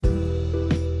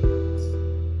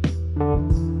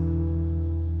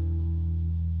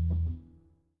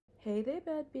Hey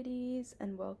there, bad biddies,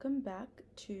 and welcome back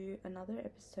to another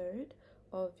episode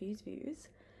of Views.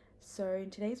 So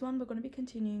in today's one, we're going to be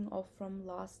continuing off from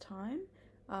last time,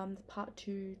 part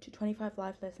 2 to 25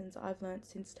 life lessons I've learnt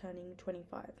since turning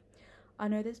 25. I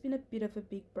know there's been a bit of a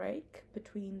big break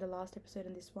between the last episode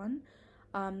and this one,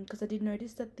 because I did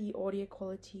notice that the audio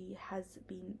quality has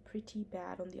been pretty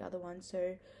bad on the other one.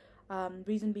 So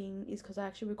reason being is because I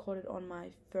actually recorded on my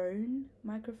phone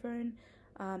microphone,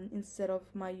 instead of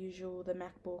my usual, the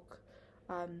MacBook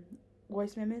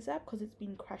voice memos app, because it's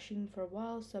been crashing for a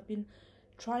while. So I've been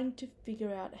trying to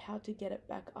figure out how to get it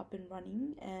back up and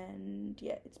running, and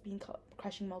yeah, it's been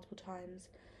crashing multiple times.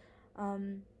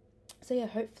 So yeah,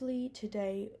 hopefully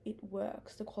today it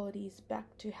works. The quality is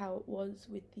back to how it was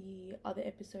with the other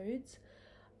episodes.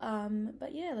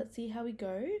 But yeah, let's see how we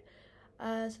go.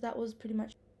 So that was pretty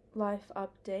much life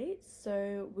updates,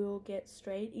 so we'll get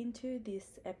straight into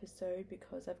this episode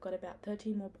because I've got about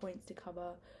 13 more points to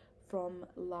cover from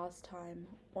last time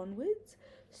onwards.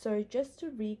 So just to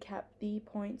recap, the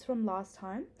points from last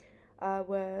time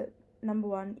were: number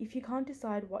 1, if you can't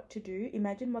decide what to do,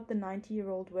 imagine what the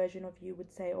 90-year-old version of you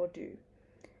would say or do.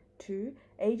 2,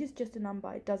 age is just a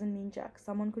number, it doesn't mean jack.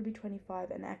 Someone could be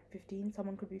 25 and act 15,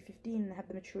 someone could be 15 and have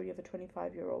the maturity of a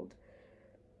 25-year-old.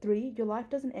 3, your life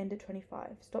doesn't end at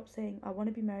 25. Stop saying, I want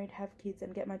to be married, have kids,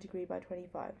 and get my degree by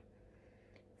 25.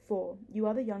 4, you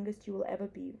are the youngest you will ever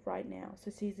be right now,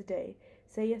 so seize the day.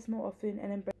 Say yes more often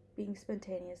and embrace being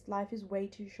spontaneous. Life is way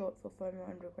too short for FOMO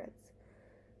and regrets.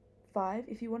 5,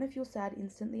 if you want to feel sad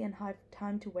instantly and have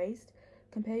time to waste,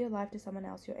 compare your life to someone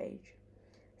else your age.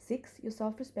 6, your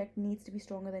self-respect needs to be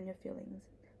stronger than your feelings.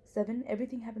 7,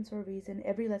 everything happens for a reason,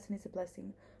 every lesson is a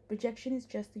blessing. Rejection is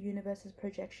just the universe's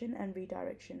projection and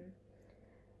redirection.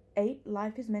 8,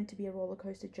 life is meant to be a roller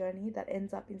coaster journey that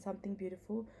ends up in something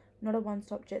beautiful, not a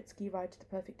one-stop jet ski ride to the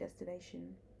perfect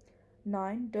destination.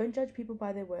 9, don't judge people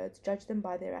by their words, judge them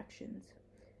by their actions.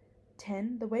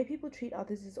 10, the way people treat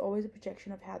others is always a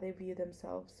projection of how they view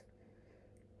themselves.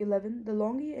 11, the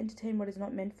longer you entertain what is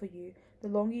not meant for you, the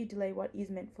longer you delay what is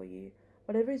meant for you.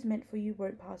 Whatever is meant for you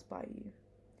won't pass by you.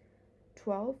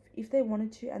 12, if they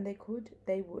wanted to and they could,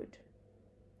 they would.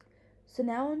 So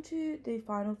now on to the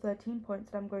final 13 points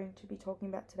that I'm going to be talking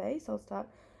about today. So I'll start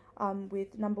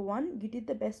with number 1, you did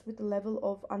the best with the level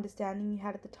of understanding you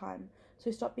had at the time,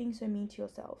 so stop being so mean to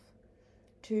yourself.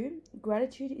 2,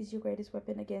 gratitude is your greatest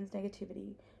weapon against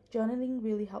negativity. Journaling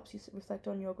really helps you reflect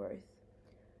on your growth.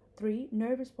 3, no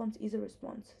response is a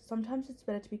response. Sometimes it's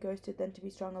better to be ghosted than to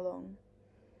be strung along.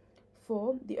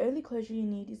 4, the only closure you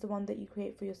need is the one that you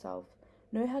create for yourself.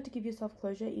 Know how to give yourself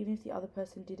closure even if the other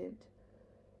person didn't.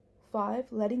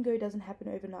 5, letting go doesn't happen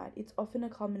overnight. It's often a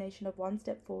culmination of 1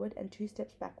 step forward and 2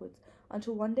 steps backwards,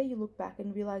 until one day you look back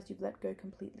and realize you've let go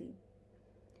completely.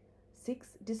 6,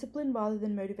 discipline rather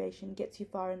than motivation gets you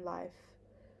far in life.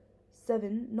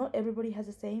 7, not everybody has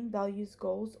the same values,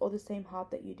 goals, or the same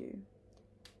heart that you do.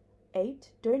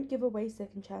 8, don't give away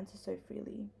second chances so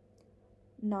freely.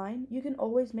 9, you can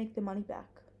always make the money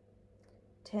back.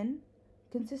 10,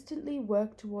 consistently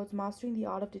work towards mastering the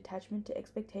art of detachment to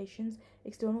expectations,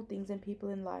 external things, and people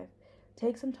in life.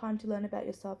 Take some time to learn about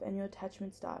yourself and your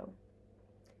attachment style.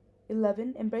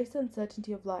 11, embrace the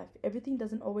uncertainty of life. Everything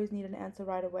doesn't always need an answer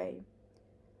right away.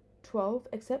 12,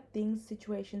 accept things,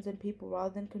 situations, and people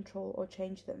rather than control or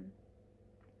change them.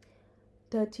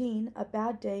 13, a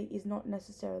bad day is not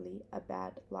necessarily a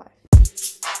bad life.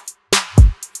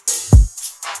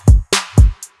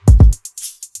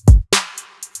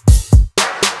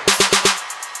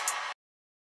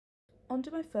 On to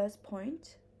my first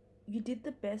point, you did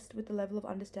the best with the level of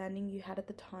understanding you had at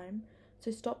the time,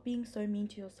 so stop being so mean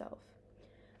to yourself.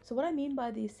 So what I mean by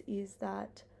this is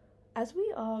that as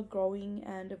we are growing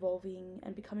and evolving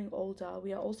and becoming older,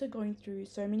 we are also going through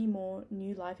so many more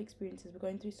new life experiences. We're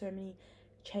going through so many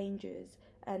changes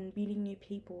and meeting new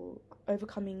people,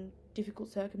 overcoming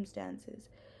difficult circumstances.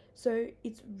 So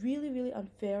it's really, really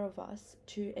unfair of us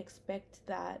to expect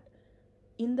that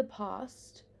in the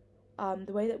past,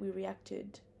 the way that we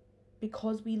reacted,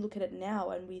 because we look at it now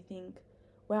and we think,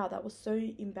 wow, that was so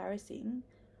embarrassing,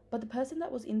 but the person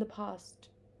that was in the past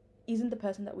isn't the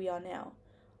person that we are now.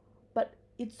 But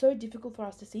it's so difficult for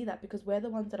us to see that because we're the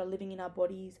ones that are living in our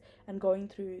bodies and going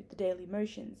through the daily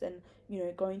motions and,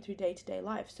 going through day-to-day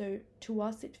life. So to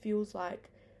us, it feels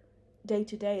like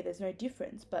day-to-day there's no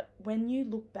difference. But when you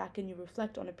look back and you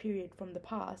reflect on a period from the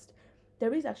past,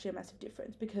 there is actually a massive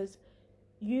difference, because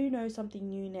you know something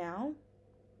new now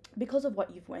because of what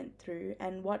you've went through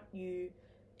and what you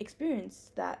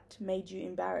experienced that made you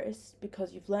embarrassed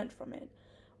because you've learnt from it.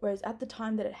 Whereas at the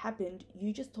time that it happened,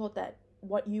 you just thought that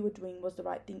what you were doing was the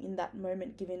right thing in that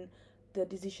moment, given the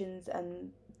decisions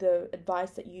and the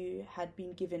advice that you had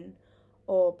been given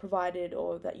or provided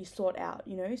or that you sought out,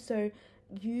 So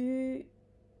you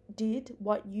did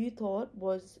what you thought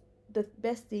was the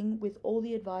best thing with all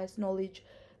the advice, knowledge,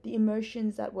 the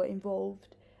emotions that were involved,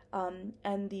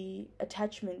 and the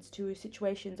attachments to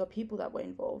situations or people that were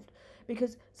involved.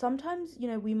 Because sometimes,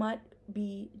 we might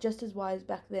be just as wise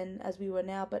back then as we were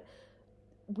now, but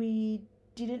we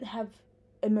didn't have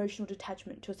emotional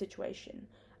detachment to a situation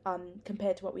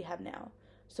compared to what we have now.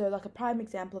 So, like, a prime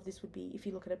example of this would be if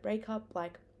you look at a breakup,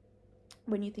 like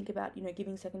when you think about,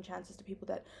 giving second chances to people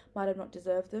that might have not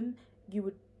deserved them, you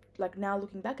would, like, now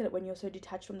looking back at it, when you're so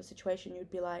detached from the situation,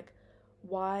 you'd be like,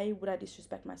 why would I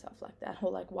disrespect myself like that? Or,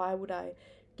 like, why would I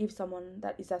give someone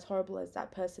that is as horrible as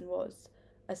that person was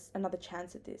another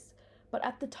chance at this? But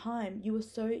at the time, you were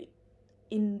so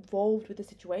involved with the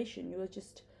situation. You were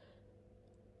just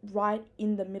right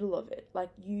in the middle of it. Like,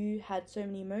 you had so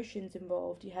many emotions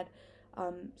involved. You had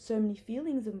so many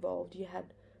feelings involved. You had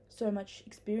so much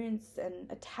experience and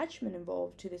attachment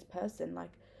involved to this person,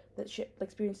 like the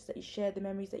experiences that you shared, the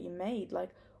memories that you made. Like,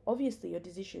 obviously your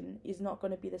decision is not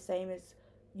going to be the same as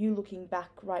you looking back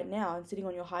right now and sitting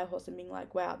on your high horse and being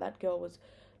like, wow, that girl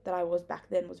that I was back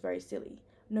then was very silly.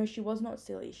 No, she was not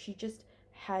silly. She just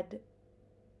had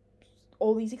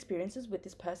all these experiences with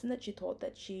this person that she thought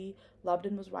that she loved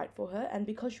and was right for her, and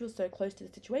because she was so close to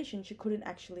the situation, she couldn't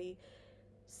actually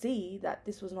see that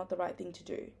this was not the right thing to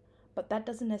do. But that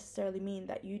doesn't necessarily mean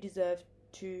that you deserve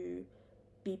to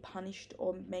be punished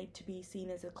or made to be seen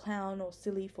as a clown or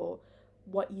silly for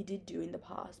what you did do in the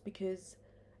past, because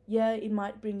yeah, it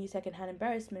might bring you secondhand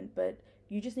embarrassment, but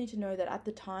you just need to know that at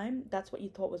the time, that's what you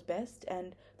thought was best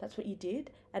and that's what you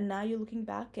did. And now you're looking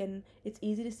back and it's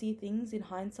easy to see things in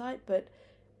hindsight, but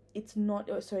it's not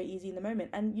so easy in the moment.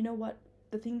 And you know what?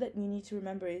 The thing that you need to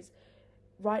remember is,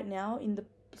 right now, in the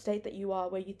state that you are,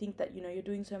 where you think that, you're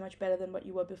doing so much better than what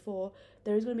you were before,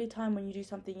 there is going to be a time when you do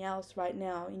something else right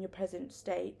now in your present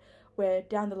state, where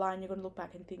down the line you're going to look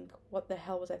back and think, what the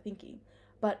hell was I thinking?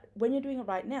 But when you're doing it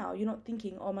right now, you're not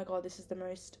thinking, oh my god, this is the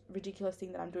most ridiculous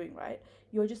thing that I'm doing, right?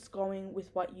 You're just going with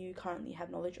what you currently have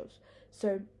knowledge of.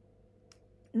 So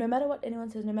no matter what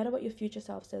anyone says, no matter what your future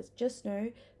self says, just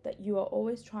know that you are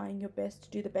always trying your best to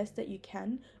do the best that you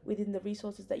can within the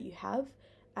resources that you have,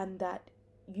 and that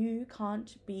you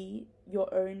can't be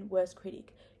your own worst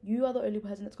critic. You are the only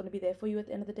person that's going to be there for you at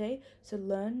the end of the day. So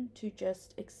learn to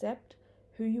just accept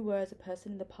who you were as a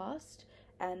person in the past,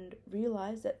 and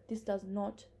realize that this does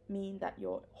not mean that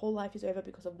your whole life is over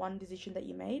because of one decision that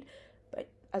you made. But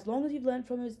as long as you've learned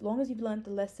from it, as long as you've learned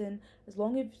the lesson, as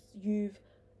long as you've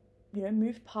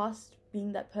moved past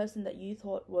being that person that you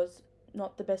thought was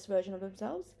not the best version of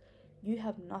themselves, you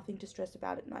have nothing to stress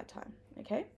about at night time,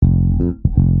 okay?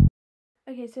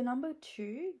 Okay, so number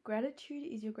 2, gratitude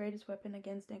is your greatest weapon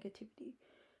against negativity.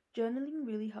 Journaling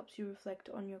really helps you reflect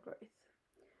on your growth.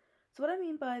 So what I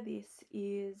mean by this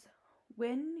is,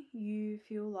 when you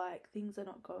feel like things are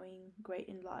not going great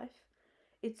in life,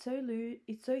 it's so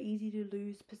easy to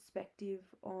lose perspective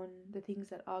on the things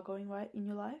that are going right in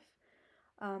your life.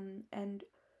 And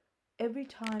every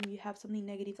time you have something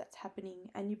negative that's happening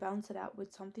and you balance it out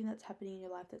with something that's happening in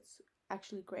your life that's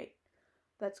actually great,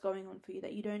 that's going on for you,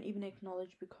 that you don't even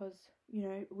acknowledge, because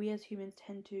we as humans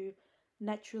tend to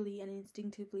naturally and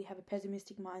instinctively have a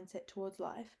pessimistic mindset towards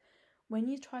life. When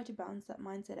you try to balance that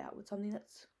mindset out with something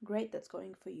that's great that's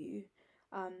going for you,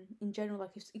 in general,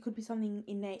 like it could be something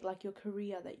innate, like your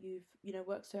career that you've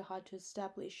worked so hard to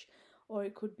establish, or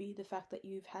it could be the fact that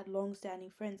you've had long-standing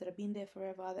friends that have been there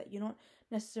forever, that you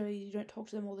don't talk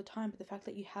to them all the time, but the fact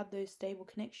that you have those stable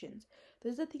connections.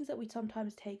 Those are things that we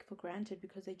sometimes take for granted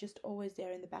because they're just always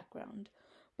there in the background.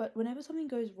 But whenever something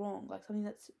goes wrong, like something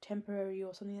that's temporary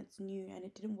or something that's new and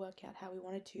it didn't work out how we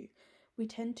wanted to, we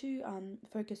tend to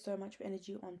focus so much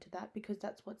energy onto that because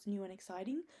that's what's new and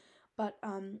exciting. But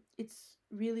it's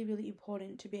really, really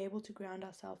important to be able to ground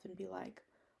ourselves and be like,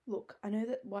 look, I know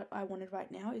that what I wanted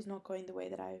right now is not going the way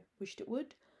that I wished it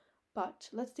would, but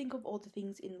let's think of all the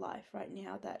things in life right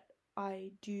now that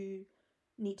I do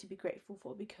need to be grateful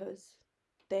for, because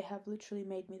they have literally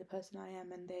made me the person I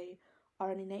am and they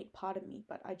are an innate part of me,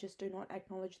 but I just do not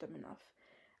acknowledge them enough.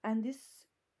 And this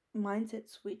mindset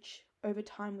switch over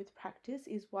time with practice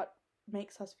is what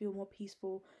makes us feel more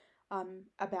peaceful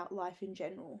about life in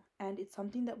general. And it's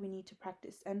something that we need to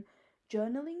practice. And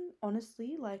journaling,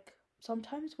 honestly, like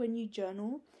sometimes when you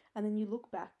journal and then you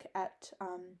look back at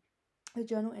the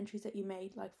journal entries that you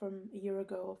made, like from a year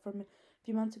ago or from a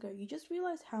few months ago, you just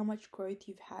realize how much growth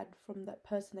you've had from that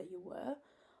person that you were.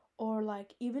 Or Or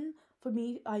like, even for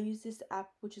me, I use this app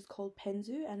which is called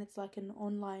Penzu, and it's like an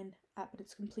online app, but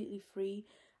it's completely free.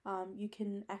 You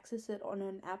can access it on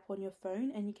an app on your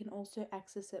phone, and you can also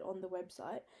access it on the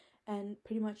website, and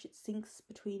pretty much it syncs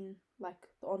between like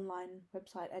the online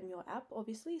website and your app,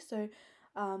 obviously. So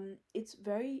it's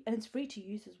free to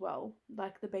use as well.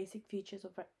 Like the basic features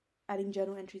of adding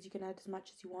journal entries, you can add as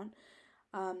much as you want.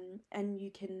 And you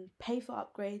can pay for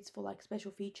upgrades for like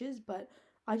special features, but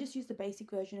I just use the basic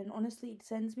version, and honestly it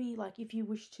sends me, like, if you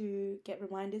wish to get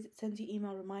reminders, it sends you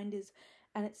email reminders,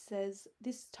 and it says,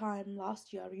 this time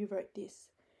last year you wrote this.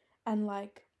 And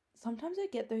like, sometimes I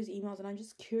get those emails and I'm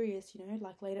just curious,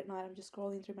 like late at night I'm just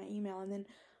scrolling through my email, and then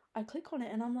I click on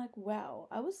it and I'm like, wow,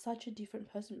 I was such a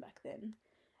different person back then.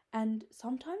 And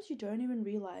sometimes you don't even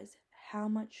realize how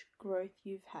much growth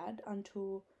you've had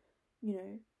until, you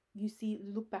know, you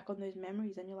look back on those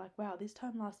memories and you're like, wow, this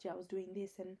time last year I was doing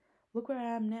this, and look where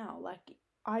I am now. Like,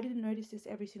 I didn't notice this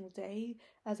every single day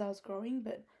as I was growing,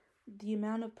 but the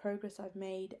amount of progress I've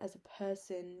made as a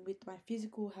person with my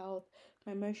physical health,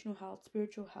 my emotional health,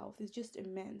 spiritual health is just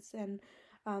immense. And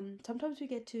sometimes we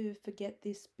get to forget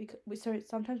this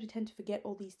sometimes we tend to forget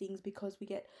all these things because we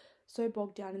get so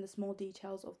bogged down in the small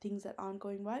details of things that aren't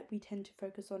going right. We tend to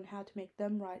focus on how to make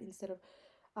them right instead of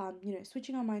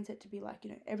switching our mindset to be like,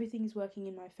 everything is working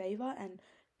in my favor and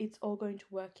it's all going to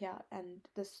work out, and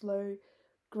the slow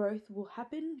growth will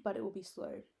happen, but it will be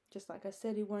slow. Just like I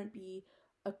said, it won't be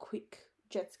a quick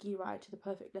jet ski ride to the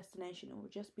perfect destination. It will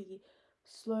just be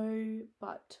slow,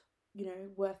 but,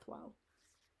 worthwhile.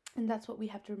 And that's what we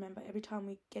have to remember every time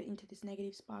we get into this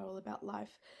negative spiral about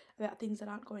life, about things that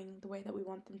aren't going the way that we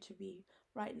want them to be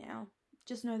right now.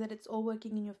 Just know that it's all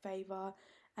working in your favor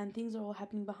and things are all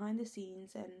happening behind the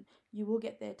scenes, and you will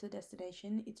get there to the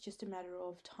destination. It's just a matter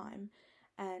of time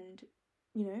and,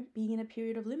 being in a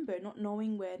period of limbo, not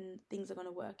knowing when things are going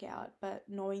to work out, but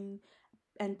knowing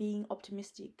and being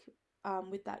optimistic,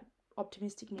 with that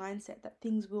optimistic mindset that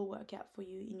things will work out for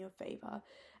you in your favor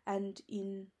and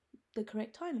in the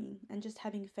correct timing, and just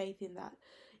having faith in that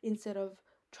instead of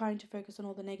trying to focus on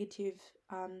all the negative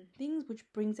things, which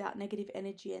brings out negative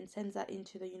energy and sends that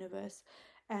into the universe,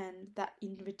 and that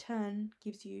in return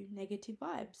gives you negative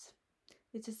vibes.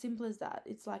 It's as simple as that.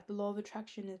 It's like the law of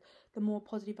attraction is, the more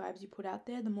positive vibes you put out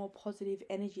there, the more positive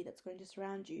energy that's going to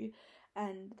surround you,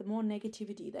 and the more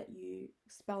negativity that you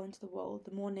expel into the world,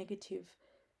 the more negative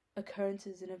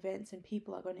occurrences and events and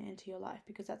people are going to enter your life,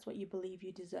 because that's what you believe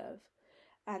you deserve,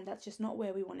 and that's just not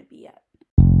where we want to be at.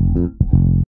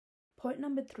 Point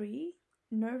number 3,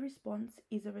 no response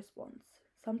is a response.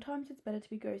 Sometimes it's better to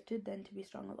be ghosted than to be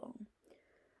strung along.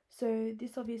 So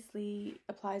this obviously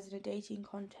applies in a dating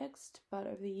context, but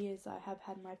over the years I have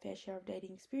had my fair share of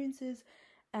dating experiences,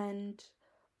 and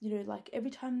like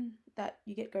every time that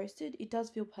you get ghosted, it does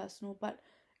feel personal, but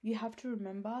you have to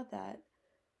remember that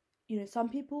some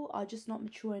people are just not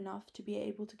mature enough to be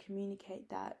able to communicate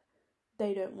that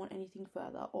they don't want anything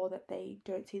further, or that they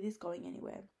don't see this going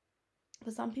anywhere.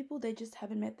 For some people, they just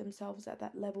haven't met themselves at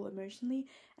that level emotionally,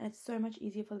 and it's so much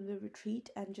easier for them to retreat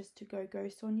and just to go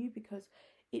ghost on you, because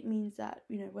it means that,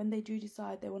 when they do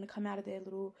decide they want to come out of their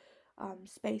little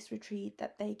space retreat,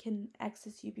 that they can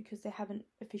access you because they haven't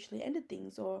officially ended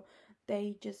things, or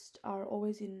they just are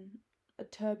always in a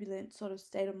turbulent sort of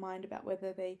state of mind about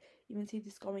whether they even see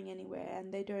this going anywhere,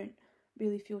 and they don't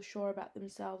really feel sure about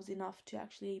themselves enough to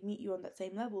actually meet you on that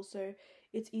same level. So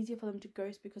it's easier for them to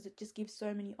ghost because it just gives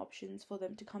so many options for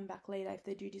them to come back later if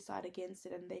they do decide against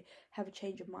it and they have a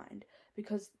change of mind,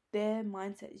 because their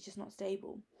mindset is just not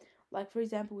stable. Like, for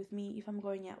example, with me, if I'm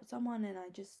going out with someone and I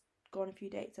just go on a few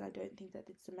dates and I don't think that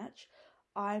it's a match,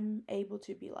 I'm able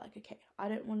to be like, okay, I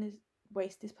don't want to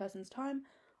waste this person's time.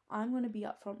 I'm going to be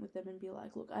upfront with them and be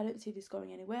like, look, I don't see this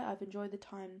going anywhere. I've enjoyed the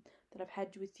time that I've had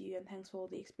with you, and thanks for all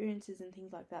the experiences and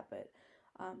things like that, but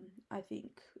I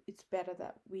think it's better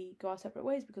that we go our separate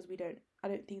ways, because I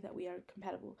don't think that we are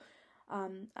compatible.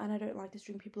 And I don't like to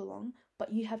string people along,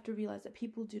 but you have to realize that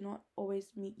people do not always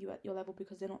meet you at your level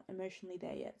because they're not emotionally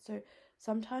there yet. So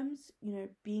sometimes,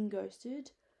 being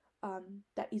ghosted,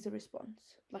 that is a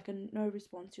response. Like a no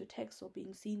response to your text, or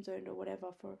being scene zoned or whatever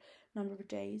for a number of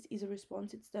days, is a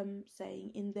response. It's them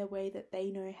saying in their way that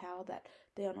they know how that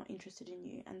they are not interested in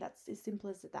you, and that's as simple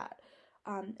as that.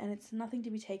 And it's nothing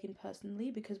to be taken personally,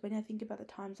 because when I think about the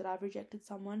times that I've rejected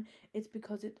someone, it's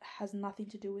because it has nothing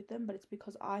to do with them, but it's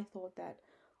because I thought that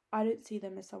I don't see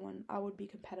them as someone I would be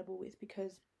compatible with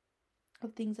because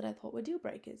of things that I thought were deal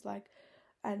breakers.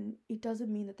 And it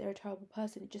doesn't mean that they're a terrible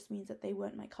person. It just means that they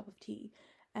weren't my cup of tea.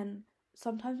 And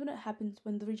sometimes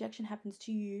when the rejection happens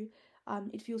to you,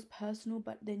 it feels personal,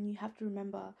 but then you have to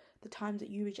remember the times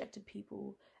that you rejected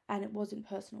people and it wasn't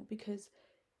personal, because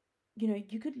you know,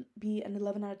 you could be an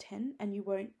 11 out of 10 and you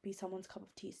won't be someone's cup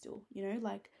of tea still, you know,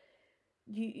 like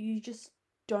you just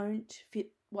don't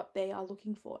fit what they are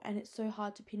looking for. And it's so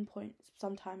hard to pinpoint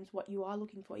sometimes what you are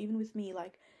looking for. Even with me,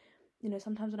 like, you know,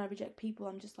 sometimes when I reject people,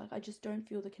 I'm just like, I just don't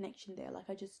feel the connection there. Like,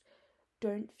 I just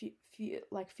don't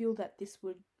feel that this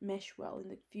would mesh well in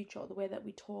the future, or the way that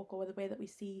we talk, or the way that we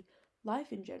see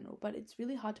life in general. But it's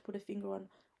really hard to put a finger on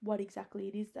what exactly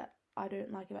it is that I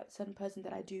don't like about a certain person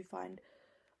that I do find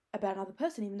about another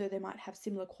person, even though they might have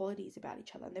similar qualities about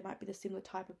each other and they might be the similar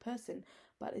type of person,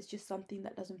 but it's just something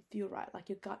that doesn't feel right, like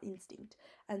your gut instinct.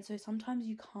 And so sometimes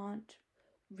you can't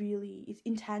really, it's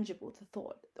intangible, the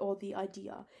thought or the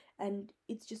idea, and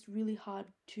it's just really hard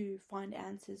to find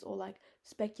answers or like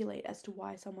speculate as to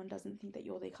why someone doesn't think that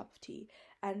you're their cup of tea.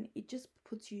 And it just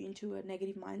puts you into a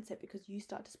negative mindset because you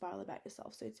start to spiral about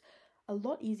yourself. So it's a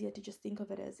lot easier to just think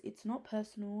of it as it's not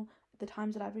personal. The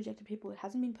times that I've rejected people, it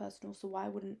hasn't been personal, so why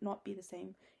would it not be the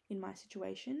same in my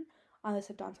situation? Unless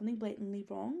I've done something blatantly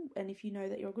wrong. And if you know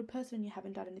that you're a good person and you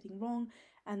haven't done anything wrong,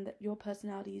 and that your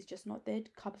personality is just not their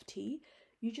cup of tea,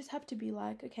 you just have to be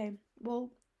like, okay,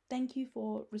 well, thank you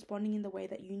for responding in the way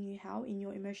that you knew how, in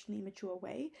your emotionally immature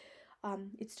way.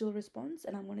 It's still a response,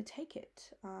 and I'm going to take it.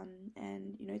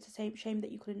 And you know, it's a shame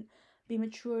that you couldn't be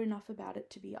mature enough about it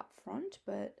to be upfront,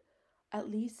 but at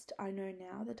least I know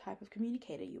now the type of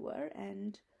communicator you were,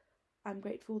 and I'm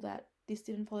grateful that this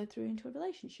didn't follow through into a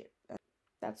relationship.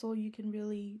 That's all you can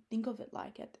really think of it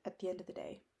like at the end of the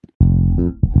day.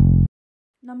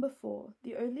 Number 4,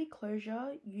 the only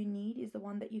closure you need is the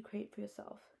one that you create for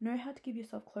yourself. Know how to give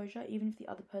yourself closure even if the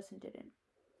other person didn't.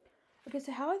 Okay,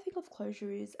 so how I think of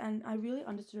closure is, and I really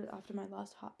understood it after my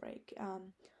last heartbreak,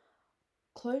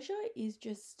 closure is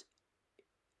just,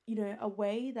 you know, a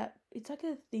way that it's like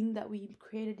a thing that we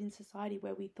created in society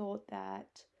where we thought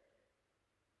that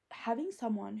having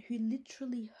someone who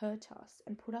literally hurt us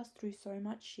and put us through so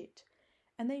much shit,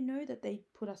 and they know that they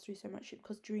put us through so much shit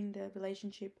because during the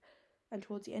relationship and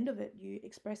towards the end of it, you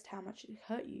expressed how much it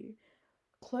hurt you.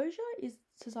 Closure is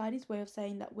society's way of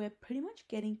saying that we're pretty much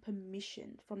getting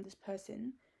permission from this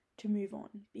person to move on,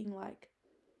 being like,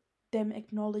 them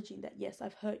acknowledging that, yes,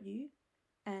 I've hurt you,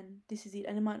 and this is it.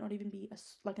 And it might not even be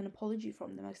like an apology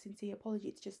from them, a sincere apology.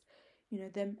 It's just, you know,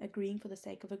 them agreeing for the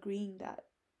sake of agreeing that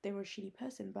they were a shitty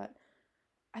person. But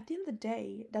at the end of the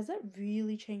day, does that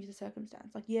really change the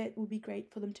circumstance? Like, yeah, it would be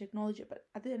great for them to acknowledge it, but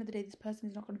at the end of the day, this person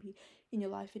is not going to be in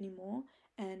your life anymore,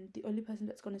 and the only person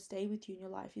that's going to stay with you in your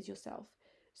life is yourself.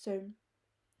 So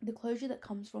the closure that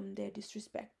comes from their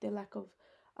disrespect, their lack of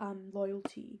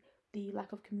loyalty, the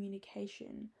lack of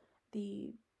communication,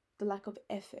 the lack of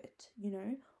effort, you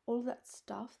know, all of that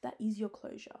stuff, that is your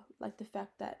closure. Like the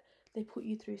fact that they put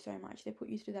you through so much, they put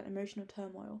you through that emotional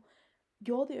turmoil.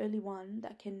 You're the only one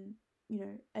that can, you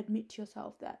know, admit to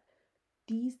yourself that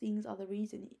these things are the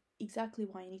reason exactly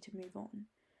why you need to move on.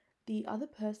 The other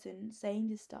person saying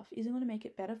this stuff isn't going to make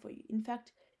it better for you. In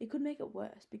fact, it could make it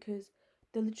worse because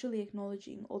they're literally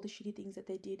acknowledging all the shitty things that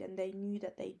they did, and they knew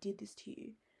that they did this to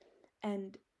you.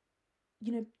 And,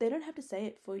 you know, they don't have to say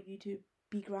it for you to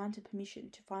be granted permission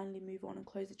to finally move on and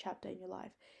close a chapter in your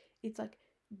life. It's like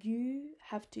you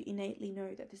have to innately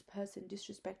know that this person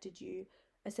disrespected you,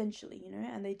 essentially, you know,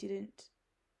 and they didn't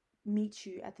meet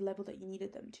you at the level that you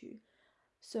needed them to.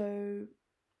 So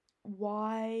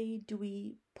why do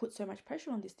we put so much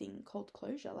pressure on this thing called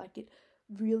closure? Like, it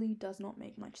really does not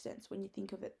make much sense when you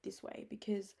think of it this way,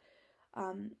 because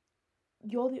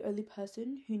you're the only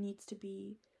person who needs to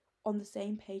be on the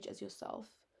same page as yourself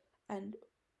and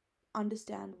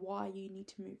understand why you need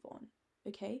to move on.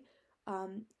 Okay,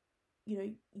 you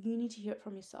know, you need to hear it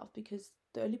from yourself, because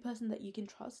the only person that you can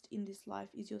trust in this life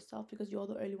is yourself, because you're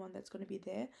the only one that's going to be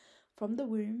there from the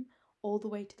womb all the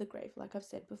way to the grave. Like I've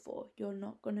said before, you're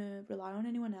not going to rely on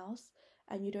anyone else,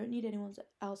 and you don't need anyone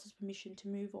else's permission to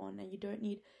move on, and you don't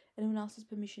need anyone else's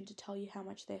permission to tell you how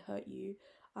much they hurt you,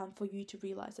 for you to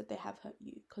realize that they have hurt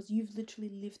you, because you've literally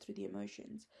lived through the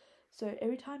emotions. So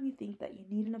every time you think that you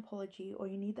need an apology or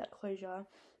you need that closure,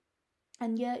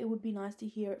 and yeah, it would be nice to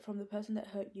hear it from the person that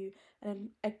hurt you and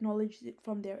acknowledge it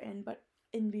from their end, but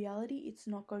in reality, it's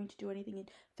not going to do anything. In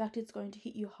fact, it's going to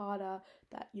hit you harder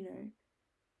that, you know,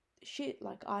 shit,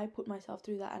 like I put myself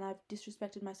through that and I've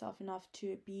disrespected myself enough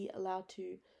to be allowed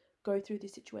to go through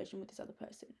this situation with this other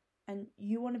person. And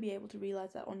you want to be able to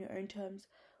realize that on your own terms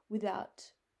without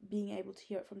being able to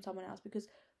hear it from someone else, because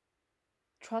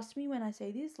trust me when I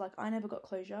say this, like I never got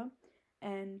closure,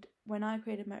 and when I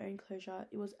created my own closure,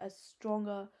 it was a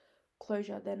stronger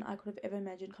closure than I could have ever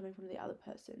imagined coming from the other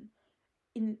person.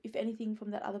 If anything,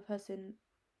 from that other person,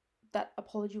 that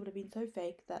apology would have been so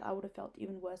fake that I would have felt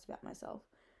even worse about myself.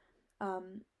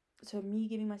 So me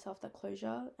giving myself that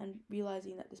closure and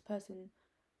realizing that this person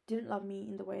didn't love me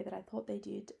in the way that I thought they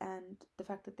did, and the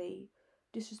fact that they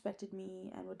disrespected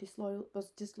me and was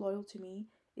disloyal to me,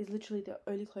 is literally the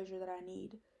only closure that I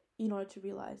need in order to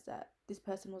realize that this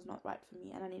person was not right for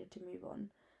me and I needed to move on.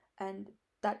 And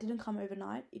that didn't come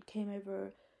overnight. It came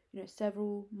over,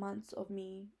 several months of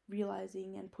me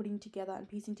realizing and putting together and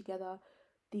piecing together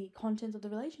the contents of the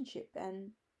relationship,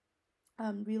 and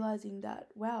realizing that,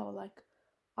 wow, like,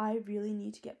 I really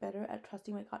need to get better at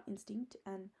trusting my gut instinct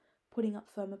and putting up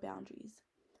firmer boundaries.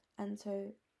 And so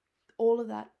all of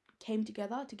that came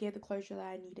together to give the closure that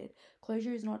I needed.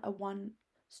 Closure is not a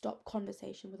one-stop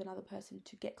conversation with another person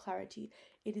to get clarity.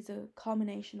 It is a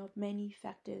culmination of many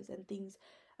factors and things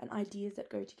and ideas that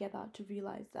go together to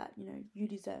realize that, you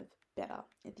deserve better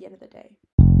at the end of the day.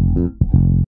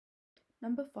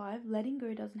 Number 5, letting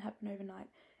go doesn't happen overnight.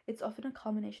 It's often a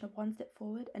culmination of one step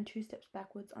forward and two steps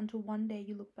backwards until one day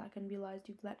you look back and realize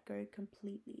you've let go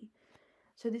completely.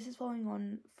 So this is following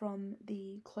on from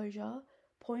the closure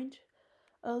point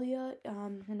earlier,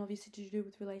 and obviously to do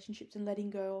with relationships and letting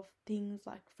go of things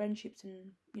like friendships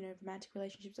and, romantic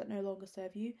relationships that no longer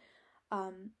serve you.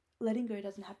 Letting go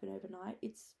doesn't happen overnight.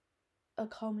 It's a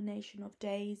culmination of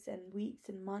days and weeks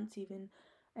and months even,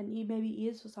 and maybe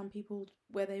years for some people,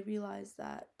 where they realize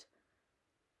that,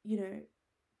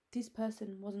 this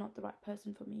person was not the right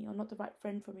person for me, or not the right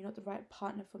friend for me, not the right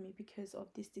partner for me because of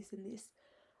this, and this.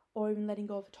 Or even letting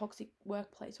go of a toxic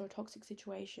workplace or a toxic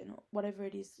situation, or whatever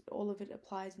it is. All of it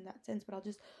applies in that sense, but I'll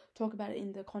just talk about it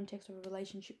in the context of a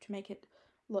relationship to make it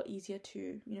a lot easier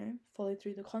to, follow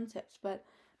through the concepts. But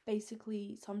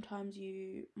basically, sometimes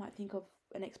you might think of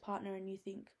an ex-partner and you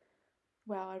think,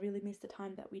 wow, I really miss the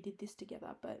time that we did this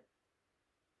together. But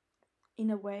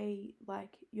in a way,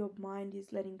 like, your mind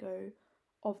is letting go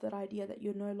of that idea that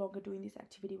you're no longer doing this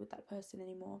activity with that person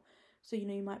anymore. So, you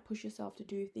might push yourself to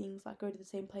do things like go to the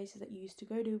same places that you used to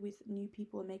go to with new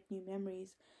people and make new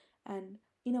memories. And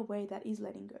in a way, that is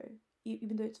letting go.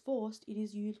 Even though it's forced, it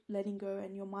is you letting go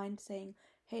and your mind saying,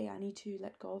 hey, I need to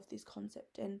let go of this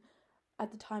concept. And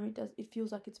at the time, it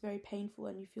feels like it's very painful,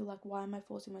 and you feel like, why am I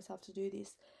forcing myself to do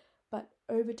this? But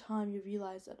over time, you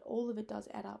realize that all of it does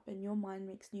add up, and your mind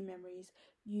makes new memories.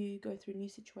 You go through new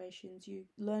situations, you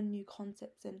learn new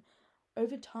concepts, and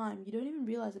over time, you don't even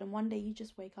realize it. And one day you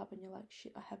just wake up and you're like,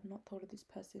 shit, I have not thought of this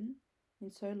person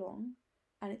in so long.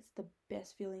 And it's the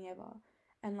best feeling ever.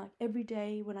 And like every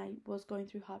day when I was going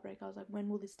through heartbreak, I was like, when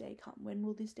will this day come? When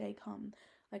will this day come?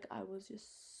 Like, I was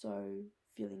just so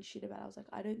feeling shit about it. I was like,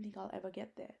 I don't think I'll ever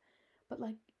get there. But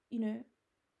like,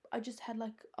 I just had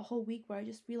like a whole week where I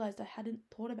just realized I hadn't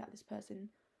thought about this person.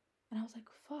 And I was like,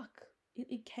 fuck.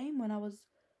 It came when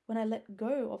I let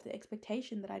go of the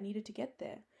expectation that I needed to get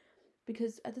there.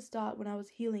 Because at the start, when I was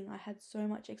healing, I had so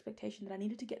much expectation that I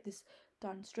needed to get this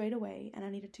done straight away and I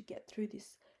needed to get through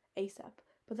this ASAP.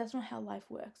 But that's not how life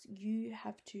works. You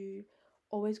have to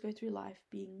always go through life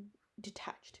being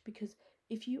detached, because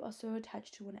if you are so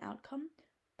attached to an outcome,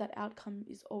 that outcome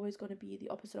is always going to be the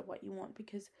opposite of what you want,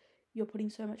 because you're putting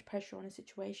so much pressure on a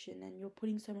situation and you're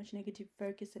putting so much negative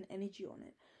focus and energy on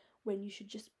it, when you should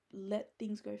just let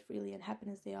things go freely and happen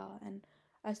as they are. And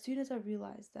as soon as I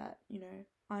realized that,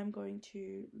 I'm going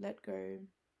to let go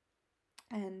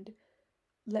and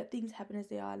let things happen as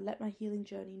they are, let my healing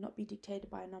journey not be dictated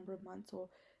by a number of months or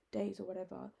days or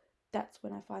whatever, that's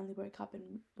when I finally woke up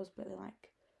and was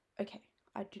like, okay,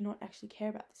 I do not actually care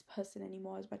about this person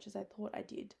anymore as much as I thought I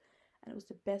did. And it was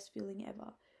the best feeling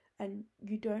ever. And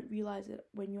you don't realize it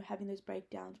when you're having those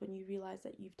breakdowns, when you realize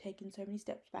that you've taken so many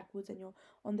steps backwards and you're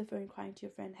on the phone crying to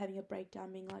your friend, having a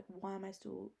breakdown, being like, why am I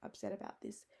still upset about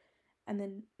this? And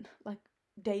then like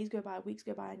days go by, weeks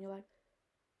go by, and you're like,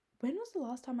 when was the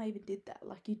last time I even did that?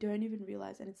 Like, you don't even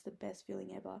realize, and it's the best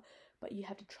feeling ever. But you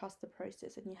have to trust the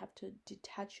process, and you have to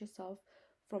detach yourself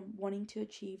from wanting to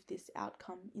achieve this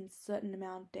outcome in certain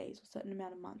amount of days or certain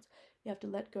amount of months. You have to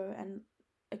let go and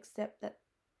accept that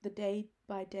the day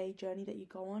by day journey that you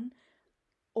go on,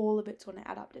 all of it's going to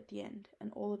add up at the end,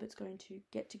 and all of it's going to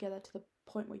get together to the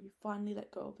point where you finally let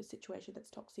go of a situation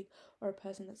that's toxic or a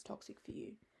person that's toxic for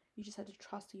you. You just have to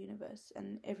trust the universe,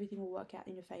 and everything will work out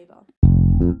in your favor.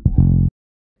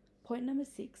 Point number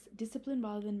 6, discipline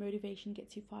rather than motivation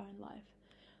gets you far in life.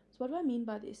 So what do I mean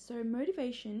by this? So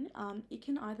motivation, it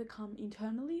can either come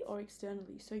internally or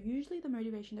externally. So usually the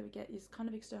motivation that we get is kind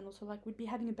of external. So like we'd be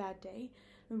having a bad day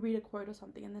and read a quote or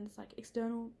something, and then it's like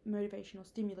external motivation or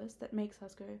stimulus that makes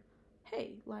us go,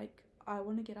 hey, like, I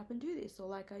want to get up and do this. Or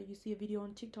like you see a video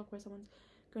on TikTok where someone's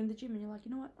going to the gym and you're like,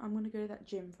 you know what, I'm going to go to that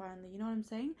gym finally. You know what I'm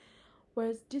saying?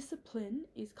 Whereas discipline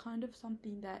is kind of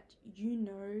something that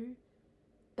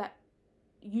that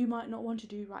you might not want to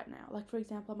do right now. Like, for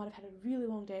example, I might have had a really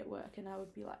long day at work and I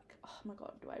would be like, oh my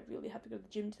god, do I really have to go to the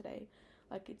gym today?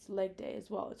 Like, it's leg day as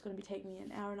well. It's going to be taking me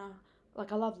an hour and a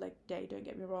like, I love leg day, don't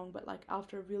get me wrong, but like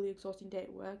after a really exhausting day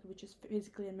at work, which is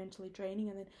physically and mentally draining,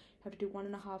 and then you have to do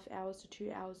 1.5 hours to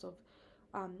 2 hours of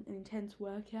an intense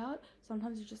workout,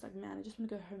 sometimes you're just like, man, I just want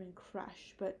to go home and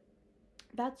crash. But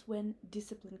that's when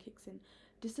discipline kicks in.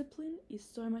 Discipline is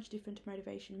so much different to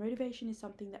motivation. Motivation is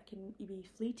something that can be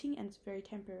fleeting and it's very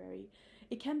temporary.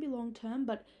 It can be long term,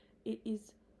 but it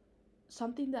is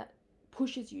something that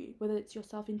pushes you, whether it's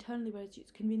yourself internally, whether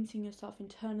it's convincing yourself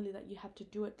internally that you have to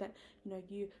do it, that, you know,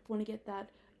 you want to get that,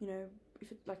 you know,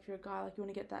 if it's like, if you're a guy, like, you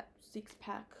want to get that six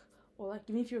pack, or like,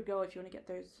 even if you're a girl, if you want to get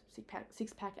those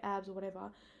six pack abs or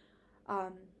whatever,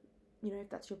 you know, if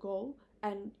that's your goal,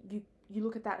 and you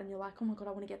look at that and you're like, oh my god,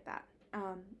 I want to get that,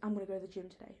 I'm going to go to the gym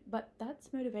today. But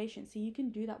that's motivation. So you can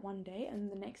do that one day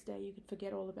and the next day you could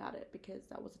forget all about it because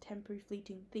that was a temporary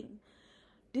fleeting thing.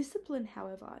 Discipline,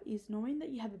 however, is knowing that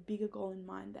you have a bigger goal in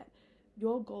mind, that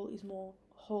your goal is more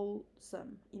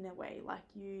wholesome in a way. Like,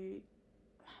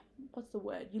 what's the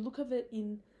word? You look at it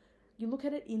in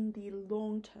the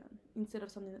long term instead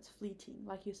of something that's fleeting.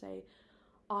 Like, you say,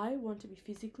 I want to be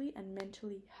physically and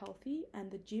mentally healthy, and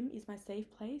the gym is my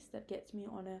safe place that gets me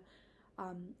on a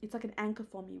it's like an anchor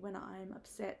for me when I'm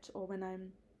upset, or when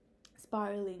I'm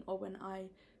spiraling, or when I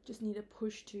just need a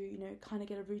push to, you know, kind of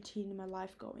get a routine in my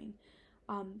life going.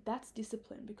 That's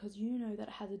discipline, because you know that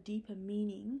it has a deeper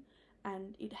meaning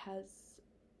and it has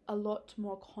a lot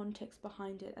more context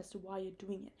behind it as to why you're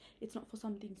doing it. It's not for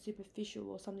something superficial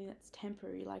or something that's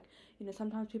temporary. Like, you know,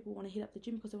 sometimes people want to hit up the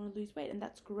gym because they want to lose weight, and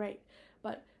that's great,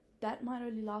 but that might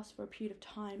only last for a period of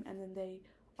time, and then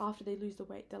after they lose the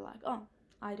weight, they're like, oh,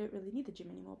 I don't really need the gym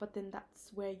anymore. But then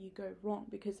that's where you go wrong,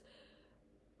 because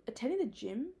attending the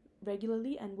gym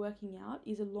regularly and working out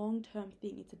is a long-term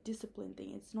thing. It's a discipline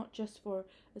thing. It's not just for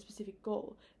a specific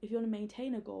goal. If you want to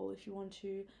maintain a goal, if you want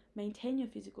to maintain your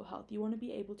physical health, you want to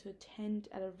be able to attend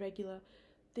at a regular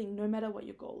thing, no matter what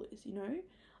your goal is, you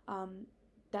know.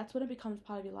 That's when it becomes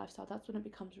part of your lifestyle. That's when it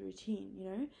becomes routine, you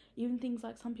know. Even things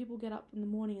like, some people get up in the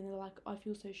morning and they're like, I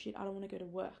feel so shit, I don't want to go to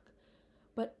work.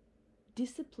 But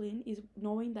discipline is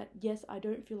knowing that, yes, I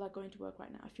don't feel like going to work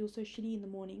right now. I feel so shitty in the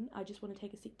morning, I just want to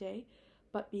take a sick day.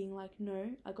 But being like,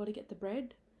 no, I got to get the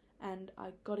bread and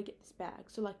I got to get this bag.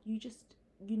 So like, you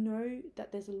know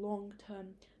that there's a long-term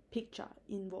picture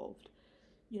involved,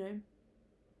 you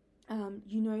know.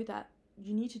 You know that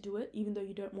you need to do it even though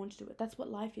you don't want to do it. That's what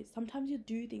life is. Sometimes you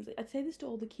do things. I say this to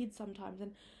all the kids sometimes,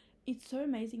 and it's so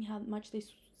amazing how much they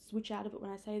switch out of it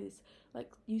when I say this.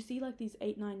 Like, you see like these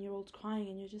 8-9-year-olds crying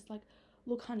and you're just like,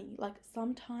 look honey, like,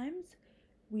 sometimes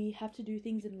we have to do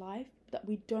things in life that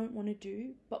we don't want to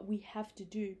do, but we have to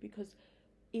do because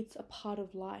it's a part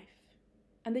of life.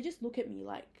 And they just look at me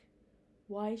like,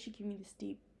 why is she giving me this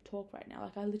deep talk right now?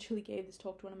 Like, I literally gave this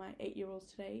talk to one of my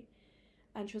 8-year-olds today,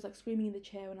 and she was like screaming in the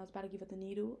chair when I was about to give her the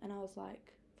needle, and I was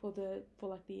like, for the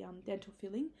dental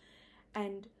filling,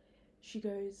 and she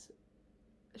was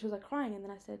like crying, and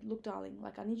then I said, look darling,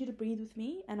 like, I need you to breathe with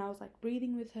me. And I was like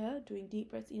breathing with her, doing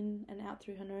deep breaths in and out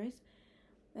through her nose.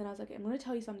 And I was like, I'm going to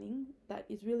tell you something that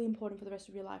is really important for the rest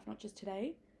of your life, not just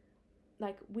today.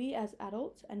 Like, we as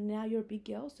adults, and now you're a big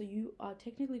girl, so you are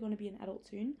technically going to be an adult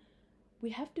soon, we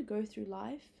have to go through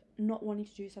life not wanting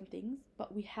to do some things,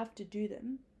 but we have to do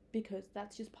them because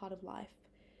that's just part of life,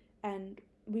 and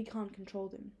we can't control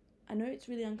them. I know it's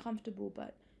really uncomfortable,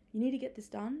 but you need to get this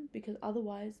done, because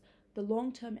otherwise the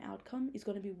long-term outcome is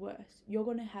going to be worse. You're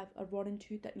going to have a rotten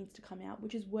tooth that needs to come out,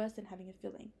 which is worse than having a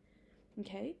filling.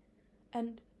 Okay?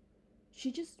 And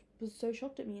she just was so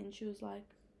shocked at me, and she was like,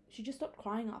 she just stopped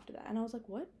crying after that. And I was like,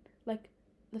 what? Like,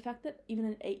 the fact that even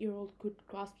an 8-year-old could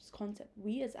grasp this concept,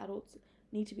 we as adults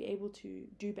need to be able to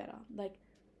do better. Like,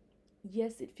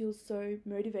 yes, it feels so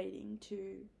motivating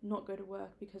to not go to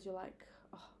work because you're like,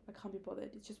 oh, I can't be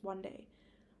bothered, it's just one day.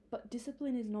 But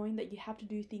discipline is knowing that you have to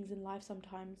do things in life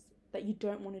sometimes that you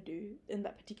don't want to do in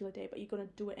that particular day, but you're going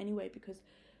to do it anyway because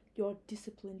you're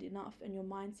disciplined enough and your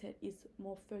mindset is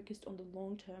more focused on the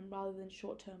long term rather than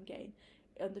short term gain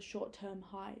and the short term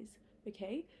highs.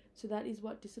 Okay, so that is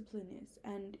what discipline is,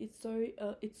 and it's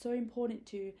so important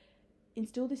to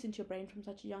instill this into your brain from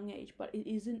such a young age. But it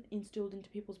isn't instilled into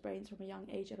people's brains from a young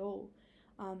age at all.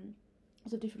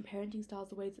 Also, different parenting styles,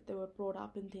 the ways that they were brought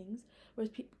up and things.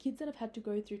 Whereas kids that have had to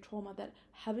go through trauma, that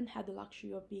haven't had the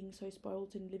luxury of being so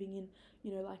spoiled and living in,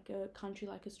 you know, like a country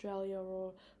like Australia,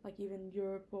 or like even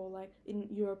Europe, or like in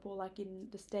Europe, or like in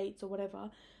the States or whatever,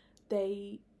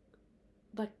 they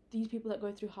like these people that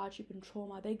go through hardship and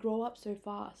trauma, they grow up so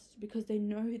fast because they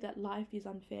know that life is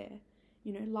unfair.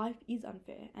 Life is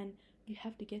unfair, and you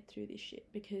have to get through this shit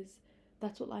because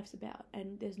that's what life's about,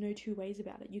 and there's no two ways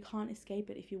about it. You can't escape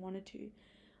it if you wanted to.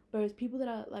 Whereas people that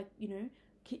are like,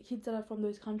 kids that are from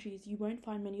those countries, you won't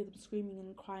find many of them screaming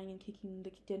and crying and kicking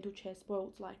the dental chair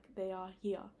spoiled like they are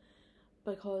here,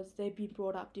 because they've been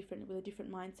brought up differently with a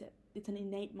different mindset. It's an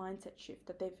innate mindset shift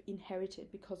that they've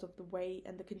inherited because of the way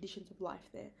and the conditions of life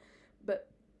there. But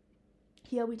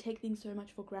here we take things so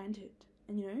much for granted,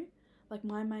 and like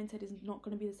my mindset is not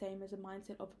going to be the same as a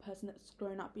mindset of a person that's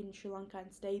grown up in Sri Lanka and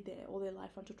stayed there all their life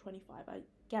until 25. I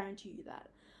guarantee you that.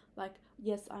 Like,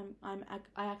 yes, I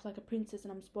act like a princess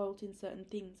and I'm spoiled in certain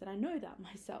things, and I know that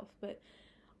myself, but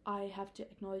I have to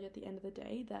acknowledge at the end of the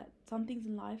day that some things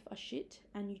in life are shit,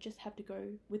 and you just have to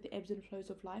go with the ebbs and flows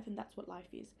of life, and that's what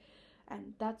life is.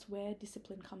 And that's where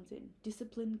discipline comes in.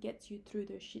 Discipline gets you through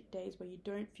those shit days where you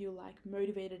don't feel like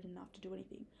motivated enough to do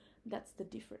anything. That's the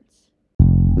difference.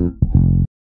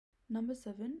 Number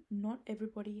 7, not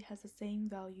everybody has the same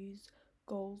values,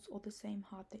 goals, or the same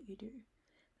heart that you do.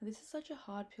 Now, this is such a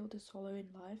hard pill to swallow in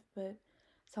life, but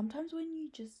sometimes when you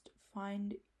just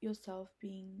find yourself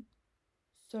being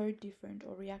so different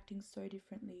or reacting so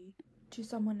differently to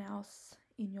someone else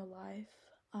in your life,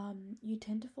 you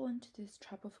tend to fall into this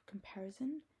trap of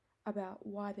comparison about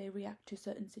why they react to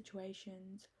certain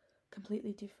situations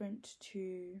completely different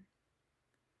to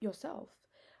yourself.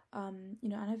 And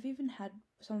I've even had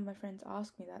some of my friends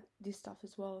ask me this stuff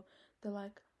as well. They're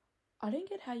like, I don't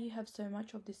get how you have so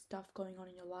much of this stuff going on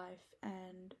in your life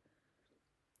and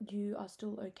you are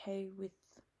still okay with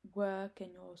work,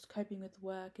 and you're coping with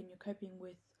work, and you're coping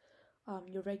with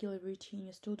your regular routine,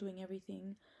 you're still doing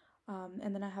everything.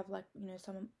 And then I have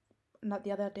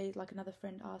the other day, like another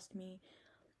friend asked me,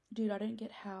 dude, I don't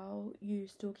get how you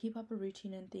still keep up a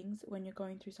routine and things when you're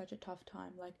going through such a tough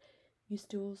time. Like, you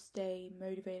still stay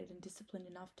motivated and disciplined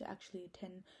enough to actually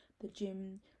attend the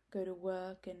gym, go to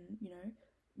work, and,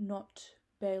 not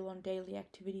bail on daily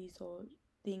activities or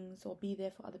things or be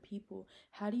there for other people.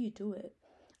 How do you do it?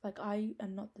 Like, I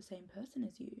am not the same person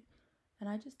as you. And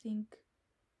I just think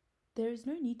there is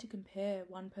no need to compare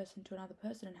one person to another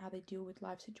person and how they deal with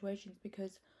life situations,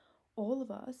 because all of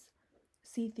us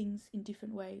see things in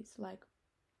different ways. Like,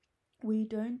 we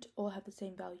don't all have the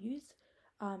same values.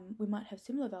 We might have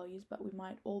similar values, but we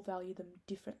might all value them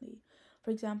differently.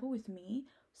 For example, with me,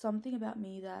 something about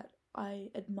me that I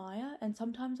admire, and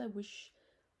sometimes I wish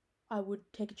I would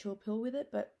take a chill pill with it,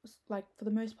 but like for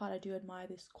the most part, I do admire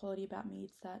this quality about me.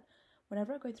 It's that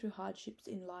whenever I go through hardships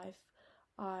in life,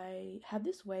 I have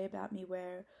this way about me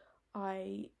where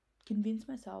I convince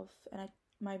myself, and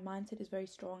my mindset is very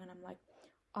strong, and I'm like,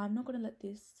 I'm not going to let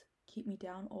this keep me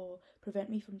down or prevent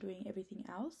me from doing everything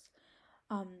else.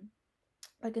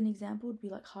 Like an example would be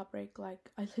like heartbreak.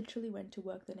 Like, I literally went to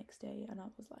work the next day and I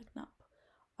was like, nah,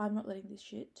 I'm not letting this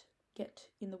shit get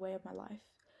in the way of my life.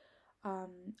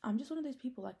 I'm just one of those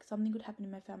people, like something could happen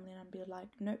in my family and I'd be like,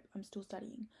 nope, I'm still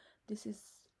studying.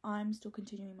 I'm still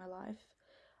continuing my life.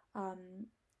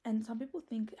 And some people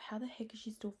think, how the heck is she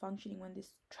still functioning when this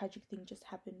tragic thing just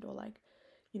happened? Or like,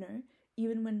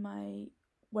 even when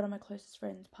one of my closest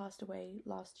friends passed away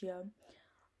last year,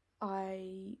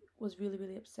 I was really,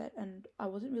 really upset and I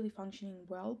wasn't really functioning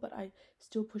well, but I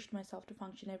still pushed myself to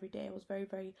function every day. I was very,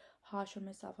 very harsh on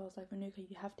myself. I was like, Manuka,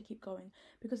 you have to keep going.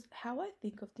 Because how I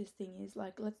think of this thing is,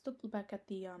 like, let's look back at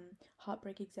the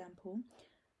heartbreak example.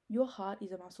 Your heart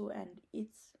is a muscle and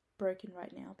it's broken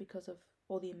right now because of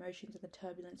all the emotions and the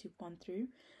turbulence you've gone through.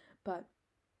 But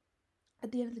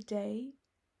at the end of the day,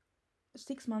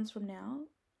 6 months from now,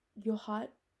 your heart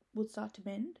will start to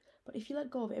mend. But if you let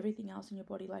go of everything else in your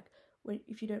body, like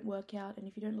if you don't work out and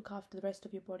if you don't look after the rest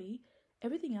of your body,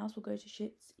 everything else will go to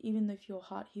shits, even if your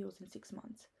heart heals in 6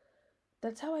 months.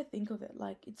 That's how I think of it.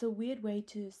 Like, it's a weird way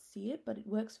to see it, but it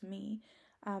works for me.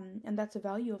 And that's a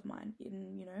value of mine.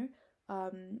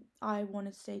 I want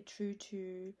to stay true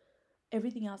to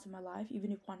everything else in my life,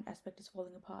 even if one aspect is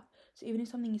falling apart. So even if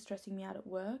something is stressing me out at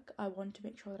work, I want to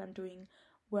make sure that I'm doing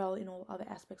well in all other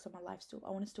aspects of my life still.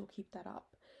 I want to still keep that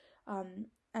up.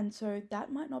 And so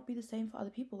that might not be the same for other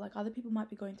people. Like, other people might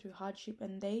be going through hardship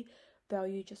and they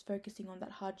value just focusing on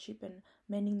that hardship and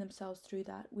mending themselves through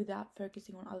that without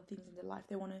focusing on other things in their life.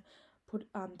 They want to put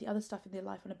the other stuff in their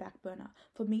life on a back burner.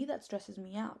 For me, that stresses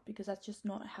me out because that's just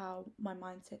not how my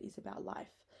mindset is about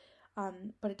life.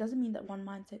 But it doesn't mean that one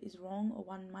mindset is wrong or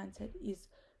one mindset is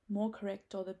more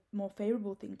correct or the more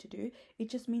favorable thing to do. It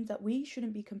just means that we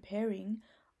shouldn't be comparing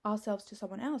ourselves to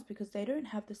someone else because they don't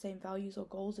have the same values or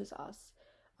goals as us.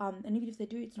 And even if they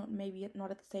do, it's not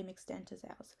at the same extent as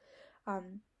ours.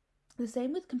 The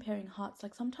same with comparing hearts.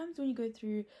 Like sometimes when you go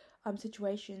through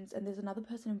situations and there's another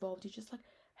person involved, you're just like,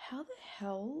 how the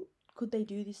hell could they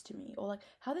do this to me? Or like,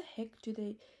 how the heck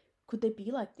could they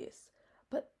be like this?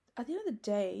 But at the end of the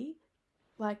day,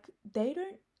 like, they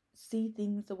don't see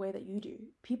things the way that you do.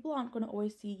 People aren't going to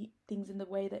always see things in the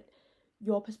way that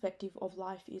your perspective of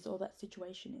life is or that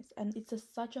situation is. And it's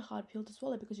such a hard pill to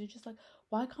swallow because you're just like,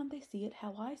 why can't they see it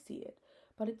how I see it?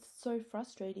 But it's so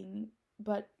frustrating.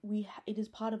 But it is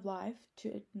part of life to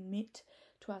admit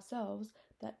to ourselves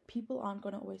that people aren't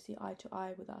going to always see eye to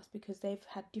eye with us because they've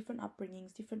had different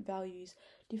upbringings, different values,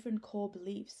 different core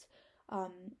beliefs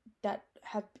um, that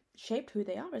have shaped who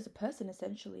they are as a person,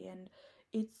 essentially. And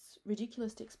it's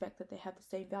ridiculous to expect that they have the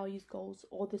same values, goals,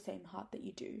 or the same heart that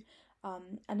you do.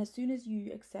 And as soon as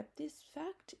you accept this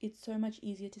fact, it's so much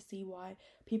easier to see why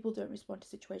people don't respond to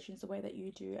situations the way that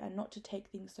you do, and not to take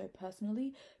things so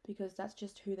personally, because that's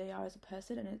just who they are as a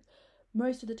person. And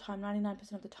most of the time,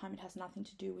 99% of the time, it has nothing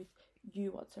to do with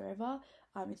you whatsoever.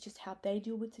 It's just how they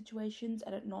deal with situations,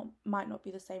 and might not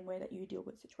be the same way that you deal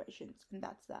with situations, and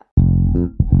that's that.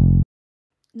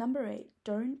 Number 8,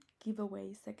 don't give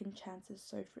away second chances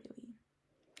so freely.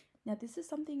 Now, this is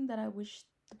something that I wish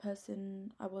the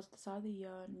person I was at the start of the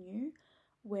year knew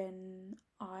when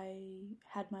I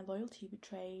had my loyalty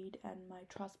betrayed and my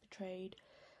trust betrayed.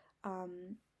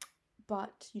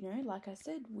 But, like I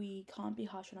said, we can't be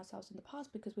harsh on ourselves in the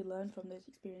past because we learn from those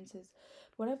experiences.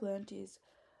 What I've learned is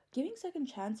giving second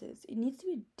chances, it needs to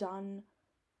be done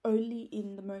only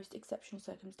in the most exceptional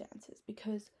circumstances,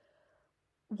 because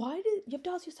you have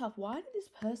to ask yourself, why did this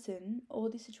person or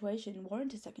this situation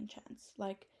warrant a second chance?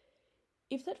 Like,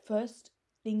 if that first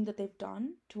thing that they've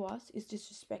done to us is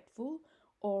disrespectful,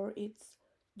 or it's,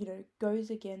 goes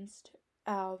against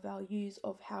our values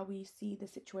of how we see the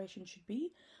situation should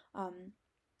be,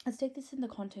 let's take this in the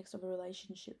context of a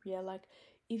relationship. Yeah, like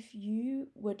if you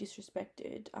were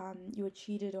disrespected, you were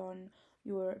cheated on,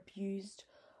 you were abused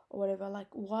or whatever, like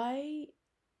why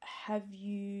do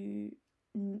you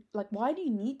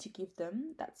need to give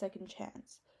them that second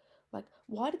chance? Like,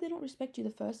 why did they not respect you the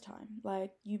first time?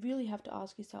 Like, you really have to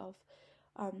ask yourself.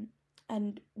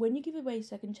 And when you give away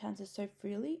second chances so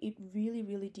freely, it really,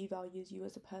 really devalues you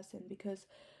as a person, because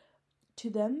to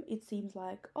them it seems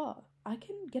like, oh, I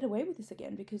can get away with this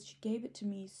again because she gave it to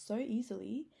me so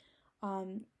easily.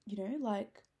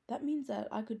 Like, that means that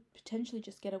I could potentially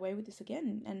just get away with this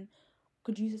again and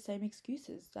could use the same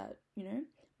excuses that,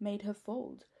 made her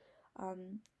fold.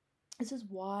 This is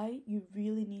why you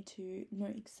really need to know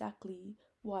exactly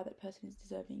why that person is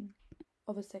deserving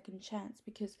of a second chance,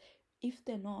 because if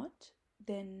they're not,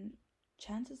 then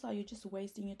chances are you're just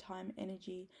wasting your time,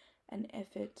 energy, and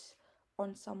effort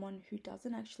on someone who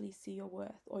doesn't actually see your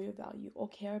worth or your value or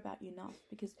care about you enough.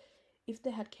 Because if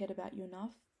they had cared about you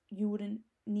enough, you wouldn't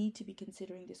need to be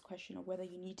considering this question of whether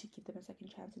you need to give them a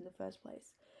second chance in the first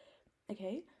place.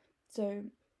 Okay, so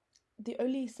the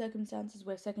only circumstances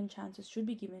where second chances should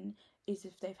be given is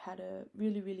if they've had a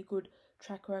really, really good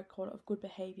track record of good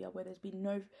behavior, where there's been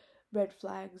no red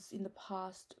flags in the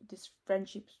past, this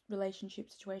friendship, relationship,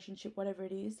 situationship, whatever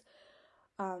it is.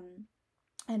 And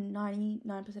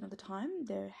 99% of the time,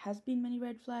 there has been many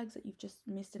red flags that you've just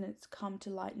missed, and it's come to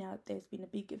light now that there's been a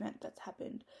big event that's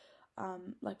happened.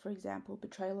 Like, for example,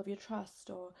 betrayal of your trust,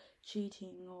 or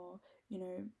cheating, or,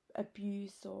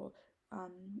 abuse, or,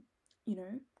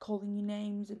 calling you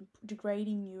names and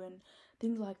degrading you and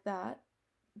things like that.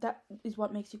 That is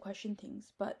what makes you question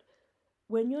things. But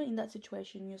when you're in that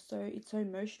situation, it's so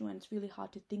emotional, and it's really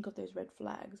hard to think of those red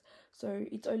flags. So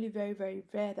it's only very, very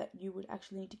rare that you would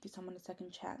actually need to give someone a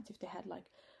second chance if they had like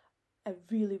a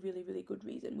really, really, really good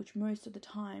reason, which most of the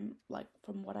time, like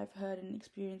from what I've heard and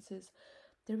experiences,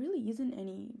 there really isn't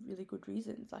any really good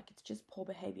reasons. Like, it's just poor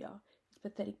behavior. It's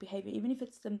pathetic behavior. Even if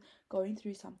it's them going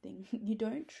through something, you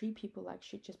don't treat people like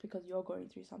shit just because you're going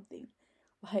through something.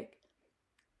 Like,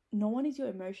 no one is your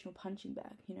emotional punching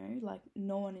bag, like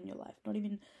no one in your life, not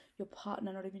even your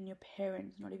partner, not even your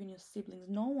parents, not even your siblings,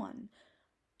 no one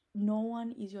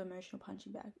is your emotional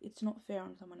punching bag. It's not fair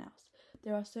on someone else.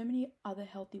 There are so many other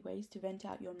healthy ways to vent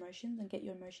out your emotions and get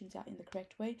your emotions out in the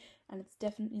correct way, and it's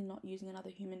definitely not using another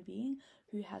human being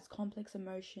who has complex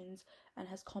emotions and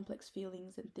has complex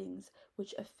feelings and things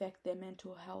which affect their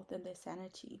mental health and their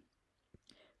sanity.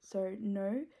 So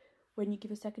no, when you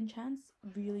give a second chance,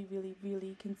 really, really,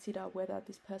 really consider whether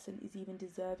this person is even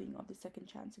deserving of the second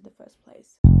chance in the first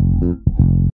place.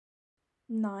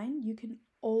 9, you can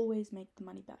always make the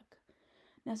money back.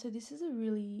 Now, so this is a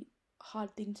really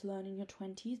hard thing to learn in your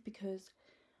 20s, because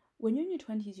when you're in your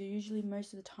 20s, you're usually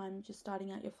most of the time just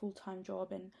starting out your full-time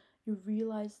job, and you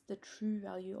realize the true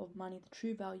value of money, the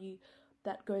true value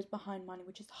that goes behind money,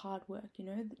 which is hard work,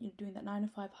 you're doing that 9 to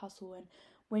 5 hustle. And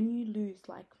when you lose,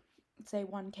 like, say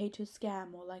 1K to a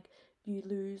scam, or like you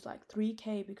lose like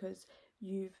 3K because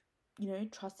you've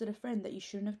trusted a friend that you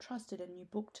shouldn't have trusted, and you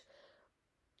booked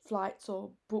flights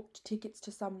or booked tickets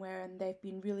to somewhere and they've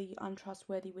been really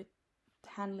untrustworthy with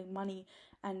handling money,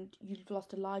 and you've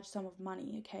lost a large sum of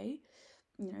money, okay?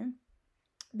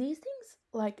 These things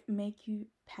like make you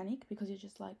panic, because you're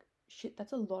just like, shit,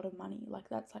 that's a lot of money. Like,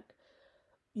 that's like,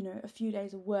 a few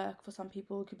days of work for some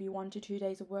people. It could be 1 to 2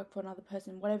 days of work for another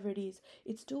person. Whatever it is,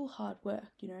 it's still hard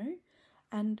work.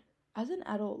 And as an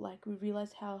adult, like, we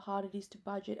realize how hard it is to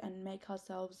budget and make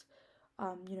ourselves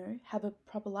have a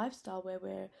proper lifestyle where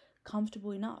we're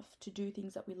comfortable enough to do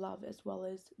things that we love, as well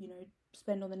as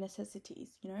spend on the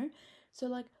necessities. So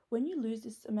like, when you lose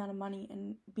this amount of money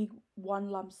and big one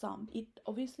lump sum, it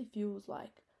obviously feels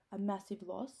like a massive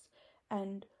loss.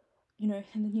 And in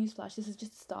the newsflash, this is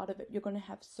just the start of it. You're going to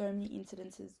have so many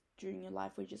incidences during your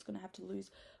life where you're just going to have to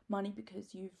lose money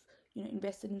because you've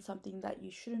invested in something that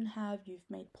you shouldn't have. You've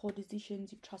made poor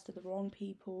decisions. You've trusted the wrong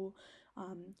people.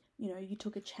 You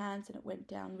took a chance and it went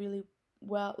down really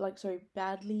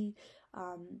badly.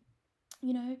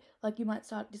 Like, you might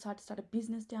decide to start a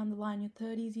business down the line, your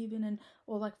 30s even,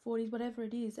 or like 40s, whatever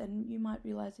it is, and you might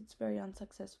realize it's very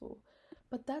unsuccessful.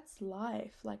 But that's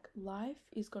life. Like, life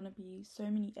is going to be so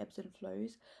many ebbs and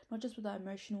flows, not just with our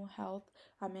emotional health,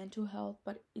 our mental health,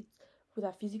 but it's with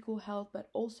our physical health, but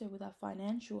also with our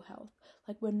financial health.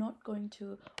 Like, we're not going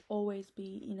to always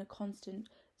be in a constant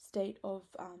state of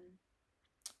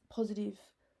positive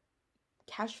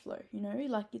cash flow.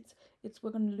 Like, it's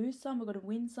we're going to lose some, we're going to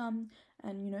win some,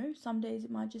 and some days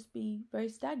it might just be very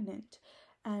stagnant.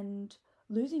 And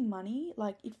losing money,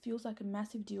 like, it feels like a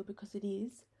massive deal, because it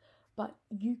is, but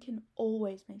you can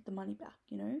always make the money back.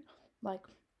 Like,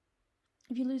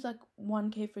 if you lose like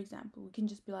 1K, for example, we can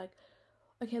just be like,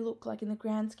 okay, look, like, in the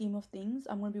grand scheme of things,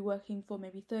 I'm going to be working for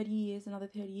maybe 30 years, another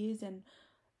 30 years, and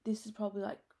this is probably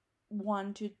like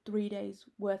 1 to 3 days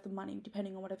worth of money,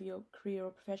 depending on whatever your career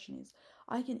or profession is.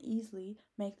 I can easily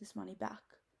make this money back.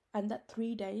 And that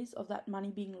 3 days of that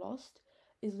money being lost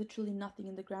is literally nothing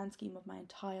in the grand scheme of my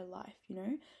entire life.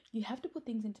 You have to put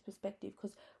things into perspective,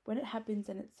 because when it happens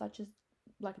and it's such as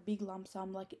like a big lump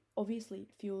sum, like, obviously it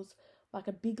feels like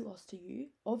a big loss to you.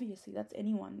 Obviously, that's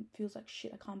anyone. It feels like,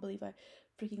 shit, I can't believe I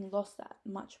freaking lost that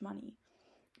much money.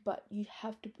 But you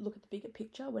have to look at the bigger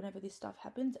picture whenever this stuff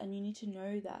happens, and you need to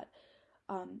know that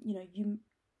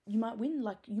you might win,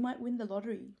 like, you might win the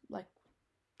lottery like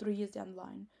 3 years down the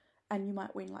line, and you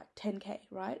might win like 10K,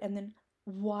 right? And then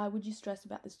why would you stress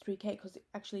about this 3K? Because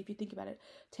actually, if you think about it,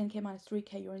 10K minus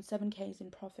 3K, you're in 7Ks in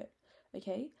profit.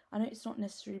 Okay, I know it's not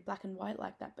necessarily black and white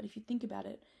like that, but if you think about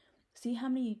it, see how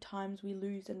many times we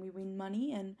lose and we win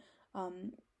money, and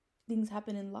things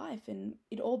happen in life, and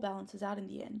it all balances out in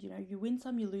the end. You win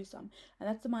some, you lose some, and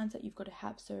that's the mindset you've got to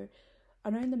have. So I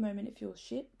know in the moment it feels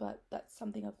shit, but that's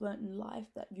something I've learned in life,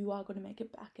 that you are going to make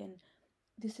it back. And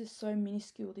this is so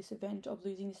minuscule, this event of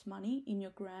losing this money, in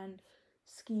your grand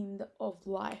scheme of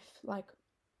life. Like,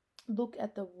 look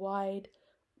at the wide,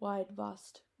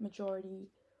 vast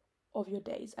majority of your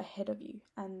days ahead of you,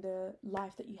 and the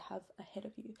life that you have ahead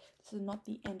of you. This is not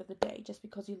the end of the day just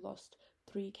because you lost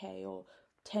 3K or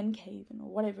 10K even, or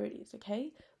whatever it is,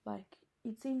 okay? Like,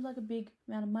 it seems like a big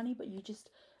amount of money, but you just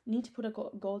need to put a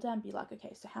goal down and be like,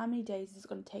 okay, so how many days is it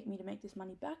going to take me to make this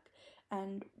money back,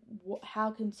 and how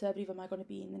conservative am I going to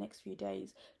be in the next few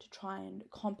days to try and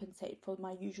compensate for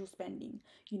my usual spending?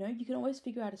 You can always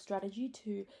figure out a strategy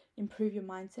to improve your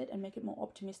mindset and make it more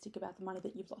optimistic about the money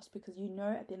that you've lost, because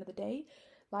at the end of the day,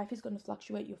 life is going to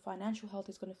fluctuate, your financial health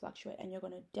is going to fluctuate, and you're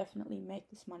going to definitely make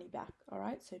this money back. All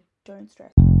right, so don't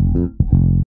stress.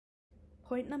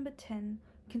 Point number 10.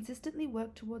 Consistently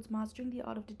work towards mastering the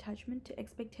art of detachment to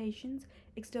expectations,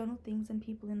 external things, and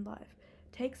people in life.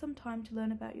 Take some time to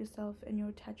learn about yourself and your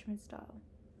attachment style.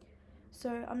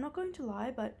 So I'm not going to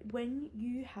lie, but when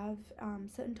you have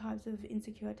certain types of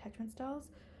insecure attachment styles,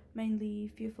 mainly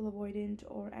fearful avoidant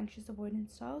or anxious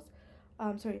avoidant styles,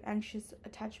 anxious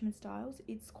attachment styles,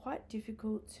 it's quite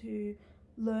difficult to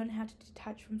learn how to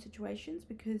detach from situations,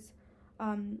 because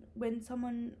when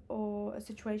someone or a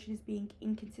situation is being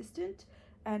inconsistent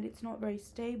and it's not very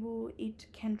stable, it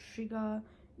can trigger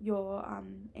your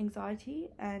anxiety,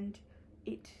 and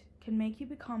it can make you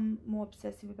become more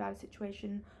obsessive about a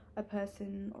situation, a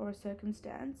person, or a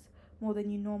circumstance, more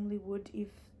than you normally would if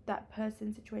that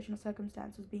person, situation, or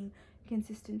circumstance was being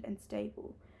consistent and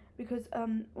stable. Because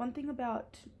one thing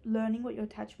about learning what your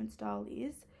attachment style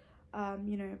is,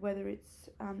 Whether it's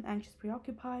anxious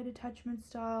preoccupied attachment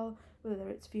style, whether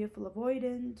it's fearful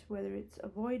avoidant, whether it's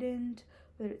avoidant,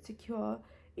 whether it's secure,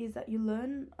 is that you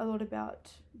learn a lot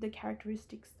about the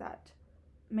characteristics that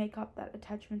make up that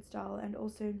attachment style, and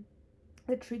also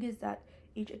the triggers that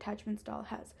each attachment style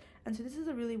has. And so this is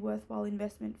a really worthwhile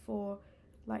investment for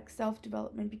like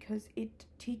self-development, because it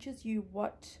teaches you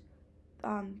what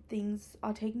things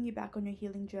are taking you back on your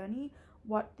healing journey,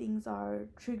 what things are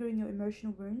triggering your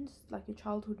emotional wounds, like your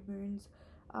childhood wounds,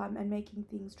 and making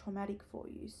things traumatic for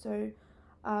you. So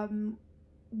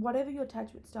whatever your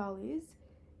attachment style is,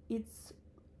 it's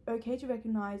okay to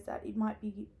recognize that it might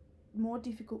be more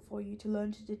difficult for you to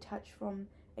learn to detach from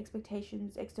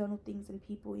expectations, external things and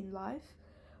people in life.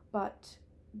 But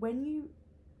when you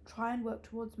try and work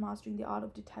towards mastering the art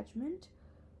of detachment,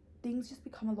 things just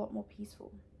become a lot more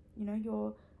peaceful.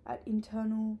 You're at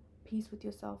internal peace with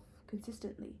yourself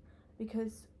consistently,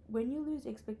 because when you lose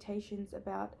expectations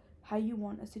about how you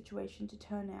want a situation to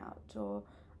turn out, or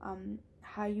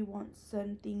how you want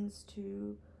certain things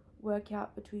to work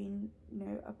out between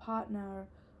a partner,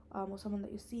 or someone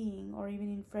that you're seeing, or even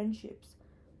in friendships,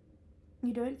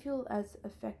 you don't feel as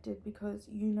affected because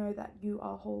you know that you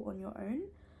are whole on your own.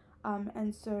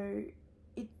 And so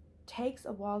it takes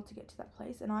a while to get to that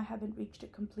place, and I haven't reached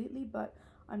it completely, but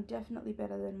I'm definitely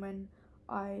better than when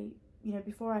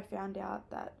before I found out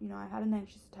that I had an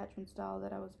anxious attachment style,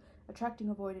 that I was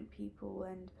attracting avoidant people,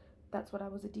 and that's what I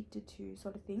was addicted to,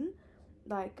 sort of thing.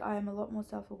 Like, I am a lot more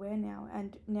self-aware now,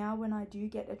 and now when I do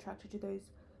get attracted to those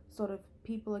sort of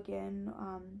people again,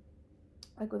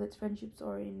 like whether it's friendships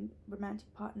or in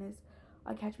romantic partners,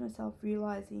 I catch myself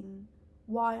realizing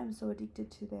why I'm so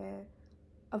addicted to their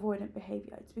avoidant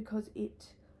behavior. It's because it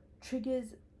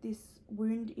triggers this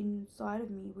wound inside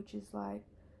of me, which is like,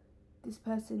 this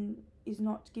person is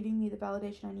not giving me the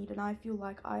validation I need, and I feel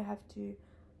like I have to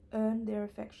earn their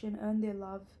affection, earn their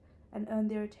love, and earn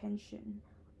their attention.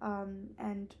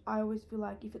 And I always feel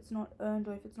like if it's not earned,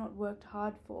 or if it's not worked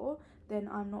hard for, then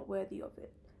I'm not worthy of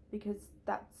it, because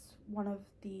that's one of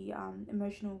the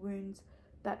emotional wounds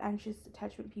that anxious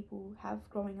attachment people have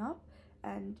growing up,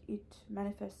 and it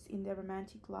manifests in their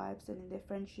romantic lives and in their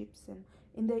friendships and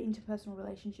in their interpersonal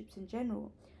relationships in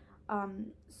general.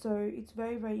 So it's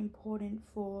very, very important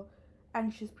for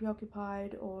anxious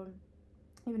preoccupied or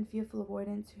even fearful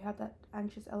avoidants who have that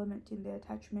anxious element in their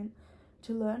attachment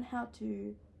to learn how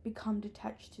to become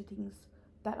detached to things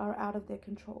that are out of their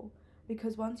control.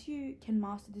 Because once you can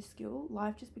master this skill,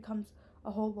 life just becomes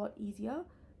a whole lot easier,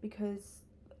 because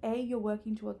you're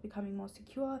working towards becoming more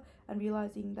secure and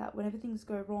realizing that whenever things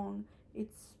go wrong,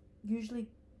 it's usually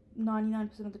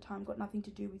 99% of the time got nothing to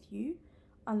do with you,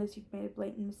 unless you've made a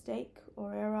blatant mistake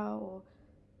or error or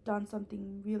done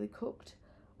something really cooked.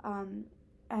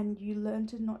 And you learn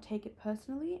to not take it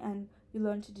personally, and you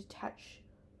learn to detach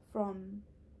from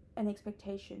an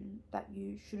expectation that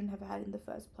you shouldn't have had in the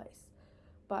first place.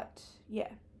 But yeah,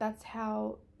 that's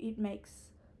how it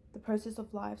makes the process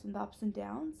of lives and the ups and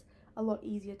downs a lot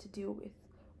easier to deal with,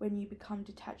 when you become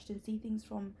detached and see things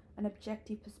from an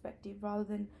objective perspective rather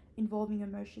than involving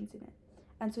emotions in it.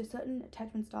 And so certain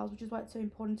attachment styles, which is why it's so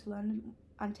important to learn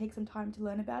and take some time to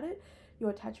learn about it, your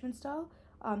attachment style.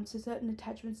 So certain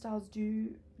attachment styles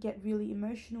do get really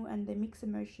emotional, and they mix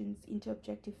emotions into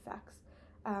objective facts.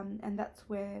 And that's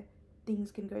where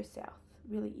things can go south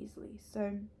really easily.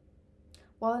 So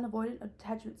while an avoidant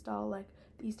attachment style, like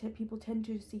these people tend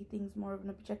to see things more of an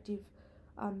objective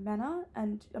manner,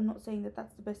 and I'm not saying that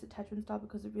that's the best attachment style,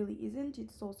 because it really isn't.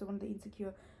 It's also one of the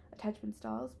insecure attachment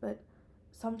styles. But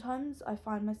sometimes I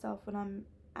find myself, when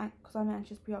because I'm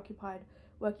anxious preoccupied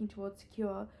working towards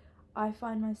secure, I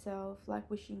find myself like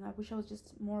I wish I was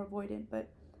just more avoidant. But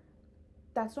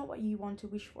that's not what you want to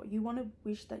wish for. You want to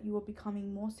wish that you are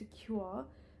becoming more secure,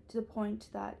 to the point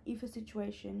that if a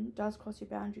situation does cross your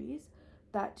boundaries,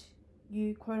 that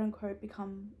you quote unquote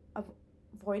become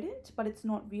avoidant, but it's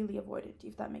not really avoidant,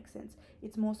 if that makes sense.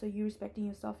 It's more so you respecting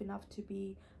yourself enough to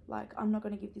be like, I'm not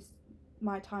going to give this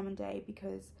my time and day,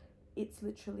 because it's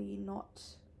literally not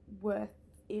worth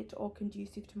it, or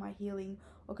conducive to my healing,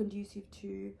 or conducive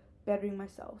to bettering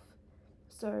myself.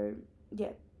 So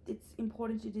yeah, it's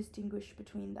important to distinguish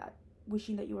between that,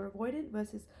 wishing that you were avoidant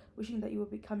versus wishing that you were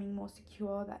becoming more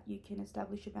secure, that you can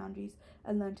establish your boundaries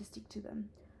and learn to stick to them.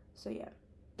 So yeah,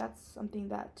 that's something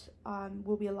that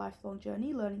will be a lifelong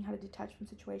journey, learning how to detach from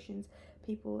situations,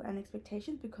 people and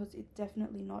expectations, because it's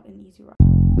definitely not an easy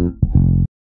ride.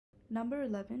 Number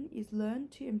 11 is learn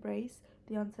to embrace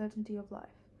the uncertainty of life.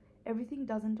 Everything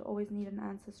doesn't always need an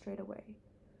answer straight away.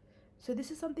 So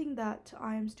this is something that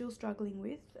I am still struggling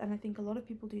with, and I think a lot of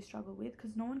people do struggle with,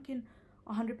 because no one can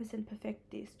 100%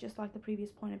 perfect this, just like the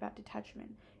previous point about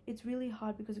detachment. It's really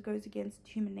hard because it goes against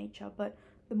human nature, but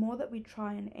the more that we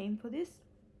try and aim for this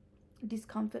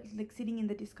discomfort, like sitting in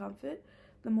the discomfort,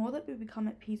 the more that we become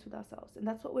at peace with ourselves. And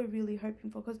that's what we're really hoping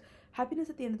for, because happiness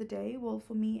at the end of the day, well,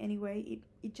 for me anyway,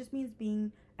 it just means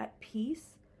being at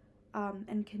peace,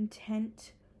 and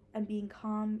content, and being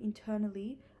calm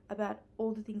internally about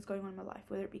all the things going on in my life,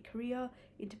 whether it be career,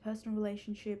 interpersonal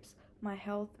relationships, my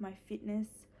health, my fitness,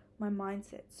 my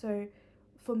mindset. So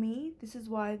for me, this is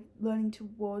why learning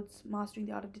towards mastering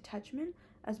the art of detachment,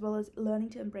 as well as learning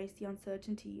to embrace the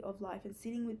uncertainty of life and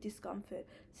sitting with discomfort,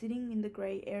 sitting in the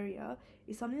grey area,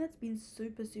 is something that's been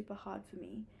super, super hard for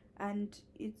me. And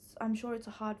I'm sure it's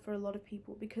hard for a lot of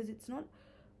people, because it's not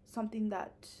something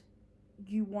that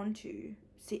you want to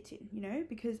sit in,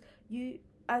 because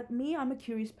I'm a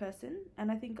curious person,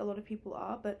 and I think a lot of people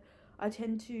are, but I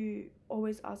tend to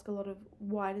always ask a lot of,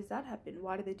 why does that happen?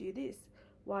 Why do they do this?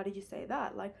 Why did you say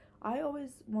that? Like, I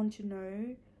always want to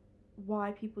know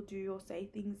why people do or say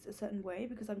things a certain way,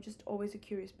 because I'm just always a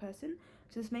curious person.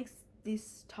 So this makes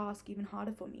this task even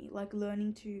harder for me, like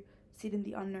learning to sit in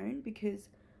the unknown, because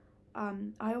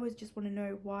I always just want to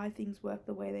know why things work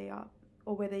the way they are,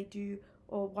 or where they do,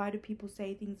 or why do people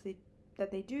say things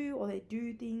that they do, or they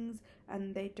do things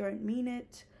and they don't mean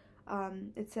it,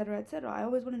 etc., etc. I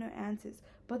always want to know answers.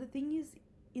 But the thing is,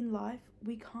 in life,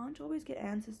 we can't always get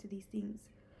answers to these things,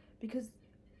 because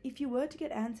if you were to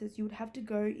get answers, you would have to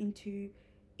go into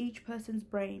each person's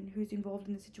brain who's involved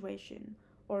in the situation,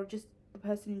 or just the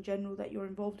person in general that you're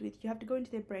involved with. You have to go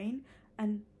into their brain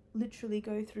and literally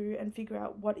go through and figure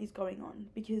out what is going on,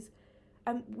 because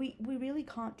we really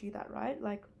can't do that, right?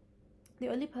 Like, the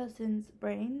only person's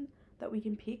brain that we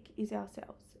can pick is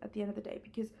ourselves at the end of the day,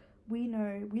 because we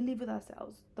know, we live with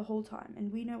ourselves the whole time,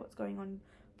 and we know what's going on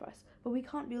for us, but we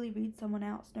can't really read someone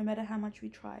else, no matter how much we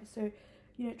try. So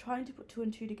trying to put two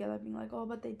and two together, being like, oh,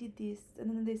 but they did this, and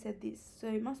then they said this, so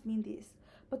it must mean this,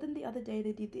 but then the other day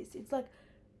they did this. It's like,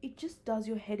 it just does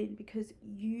your head in, because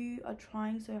you are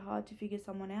trying so hard to figure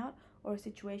someone out, or a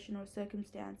situation or a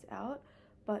circumstance out,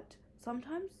 but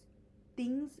sometimes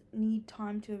things need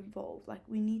time to evolve. Like,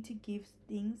 we need to give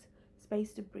things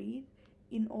space to breathe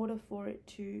in order for it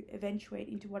to eventuate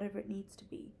into whatever it needs to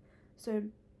be. So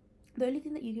the only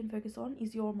thing that you can focus on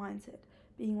is your mindset,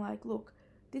 being like, look,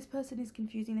 this person is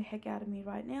confusing the heck out of me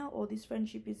right now, or this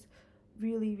friendship is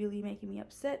really, really making me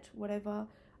upset, whatever.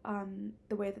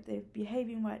 The way that they're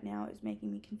behaving right now is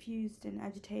making me confused and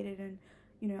agitated and,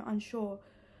 unsure.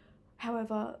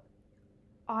 However,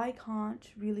 I can't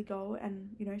really go and,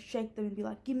 shake them and be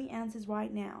like, give me answers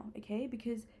right now, okay?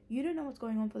 Because you don't know what's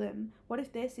going on for them. What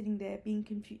if they're sitting there being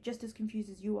just as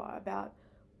confused as you are about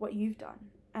what you've done,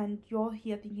 and you're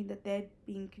here thinking that they're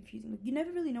being confusing? You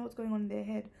never really know what's going on in their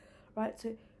head, right?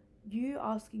 So you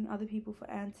asking other people for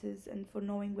answers and for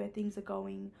knowing where things are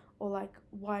going, or like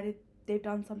why did they've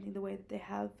done something the way that they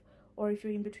have, or if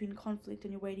you're in between conflict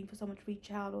and you're waiting for someone to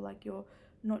reach out, or like you're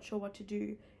not sure what to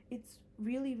do, it's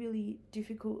really, really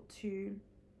difficult to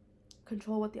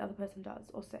control what the other person does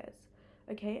or says,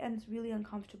 okay? And it's really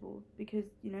uncomfortable, because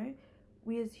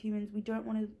we as humans, we don't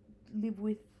want to live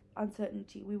with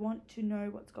uncertainty. We want to know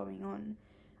what's going on,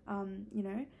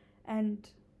 and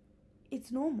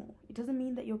it's normal. It doesn't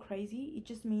mean that you're crazy. It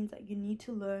just means that you need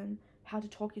to learn how to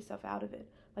talk yourself out of it.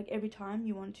 Like, every time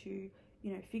you want to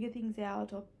figure things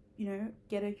out, or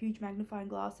get a huge magnifying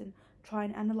glass and try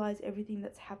and analyze everything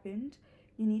that's happened,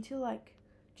 you need to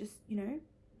just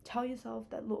tell yourself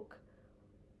that, look,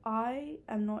 I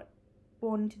am not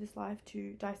born into this life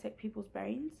to dissect people's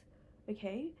brains,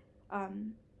 okay?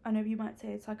 I know you might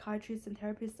say psychiatrists and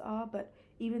therapists are, but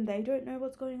even they don't know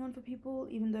what's going on for people,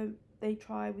 even though they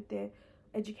try with their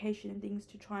education and things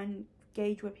to try and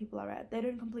gauge where people are at. They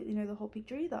don't completely know the whole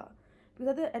picture either, because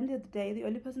at the end of the day, the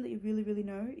only person that you really, really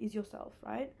know is yourself,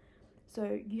 right?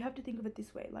 So you have to think of it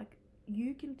this way, like,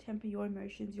 you can temper your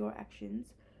emotions, your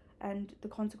actions, and the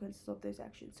consequences of those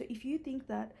actions. So if you think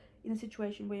that in a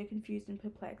situation where you're confused and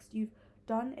perplexed, you've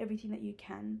done everything that you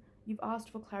can, you've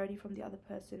asked for clarity from the other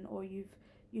person, or you've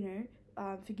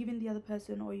forgiven the other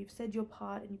person, or you've said your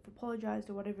part and you've apologized,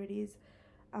 or whatever it is,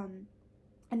 and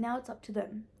now it's up to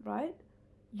them, right?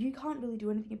 You can't really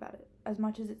do anything about it, as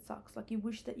much as it sucks. Like, you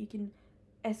wish that you can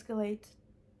escalate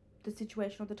the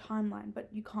situation or the timeline, but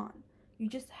you can't. You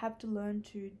just have to learn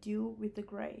to deal with the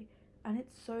grey, and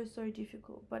it's so, so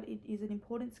difficult, but it is an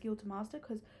important skill to master,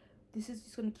 because this is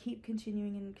just going to keep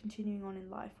continuing and continuing on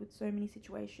in life with so many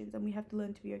situations, and we have to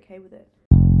learn to be okay with it.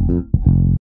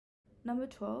 Number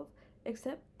 12,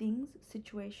 accept things,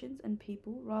 situations, and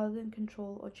people rather than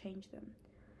control or change them.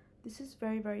 This is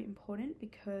very, very important,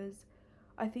 because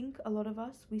I think a lot of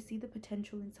us, we see the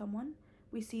potential in someone.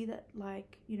 We see that,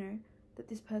 like, that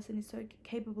this person is so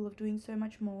capable of doing so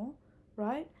much more,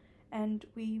 right? And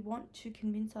we want to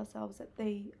convince ourselves that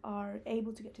they are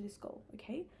able to get to this goal,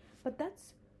 okay? But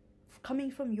that's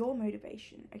coming from your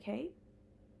motivation, okay?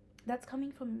 That's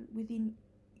coming from within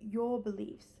your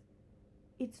beliefs.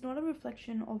 It's not a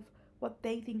reflection of what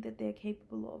they think that they're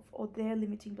capable of or their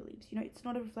limiting beliefs. It's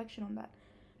not a reflection on that.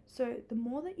 So the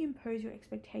more that you impose your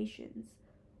expectations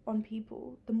on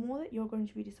people, the more that you're going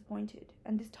to be disappointed.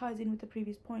 And this ties in with the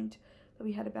previous point that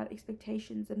we had about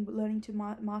expectations and learning to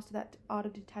master that art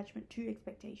of detachment to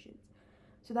expectations.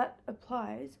 So that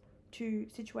applies to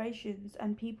situations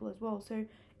and people as well. So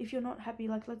if you're not happy,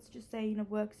 like let's just say in a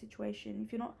work situation,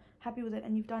 if you're not happy with it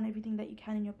and you've done everything that you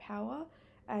can in your power,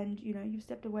 and you've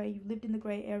stepped away, you've lived in the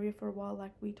grey area for a while,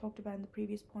 like we talked about in the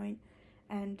previous point,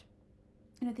 and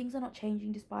things are not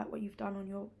changing despite what you've done on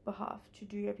your behalf to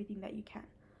do everything that you can,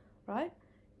 right?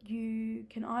 You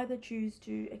can either choose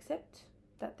to accept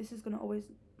that this is going to always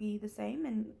be the same,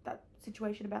 and that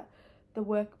situation about the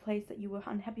workplace that you were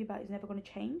unhappy about is never going to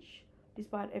change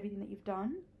despite everything that you've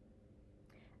done.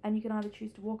 And you can either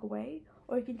choose to walk away,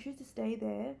 or you can choose to stay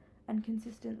there and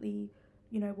consistently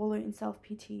wallow in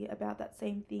self-pity about that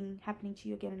same thing happening to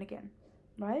you again and again,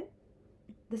 right?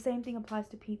 The same thing applies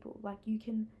to people. Like, you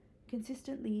can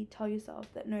consistently tell yourself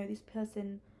that, no, this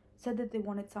person said that they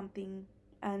wanted something,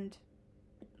 and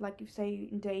like, if say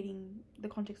in dating, the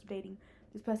context of dating,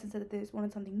 this person said that they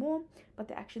wanted something more, but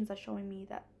the actions are showing me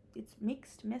that it's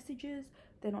mixed messages.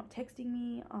 They're not texting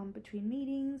me between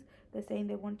meetings. They're saying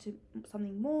they want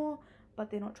something more, but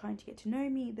they're not trying to get to know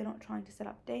me. They're not trying to set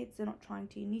up dates. They're not trying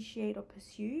to initiate or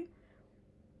pursue.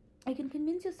 You can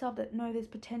convince yourself that, no, there's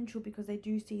potential because they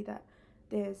do see that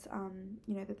there's,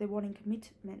 that they're wanting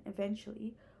commitment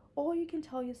eventually. Or you can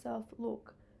tell yourself,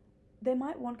 look, they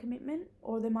might want commitment,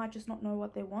 or they might just not know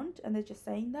what they want, and they're just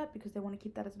saying that because they want to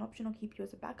keep that as an option or keep you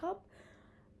as a backup.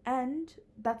 And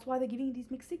that's why they're giving you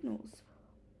these mixed signals.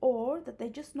 Or that they're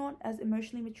just not as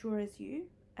emotionally mature as you,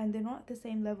 and they're not at the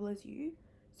same level as you.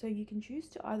 So you can choose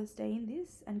to either stay in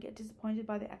this and get disappointed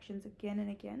by their actions again and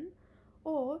again,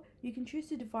 or you can choose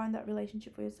to define that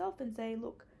relationship for yourself and say,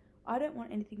 look, I don't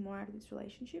want anything more out of this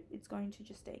relationship. It's going to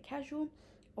just stay casual,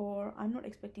 or I'm not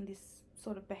expecting this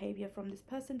sort of behavior from this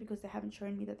person because they haven't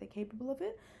shown me that they're capable of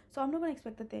it. So I'm not going to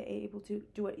expect that they're able to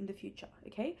do it in the future,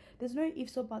 okay? There's no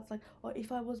ifs or buts, like, or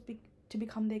if I was to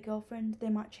become their girlfriend, they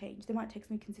might change. They might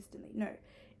text me consistently. No.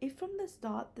 If from the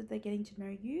start that they're getting to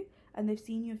know you and they've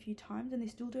seen you a few times and they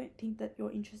still don't think that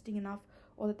you're interesting enough,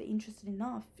 or that they're interested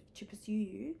enough to pursue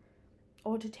you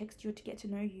or to text you or to get to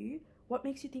know you, what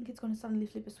makes you think it's going to suddenly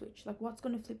flip a switch? Like, what's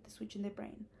going to flip the switch in their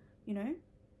brain,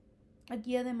 Like,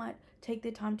 yeah, they might take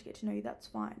their time to get to know you. That's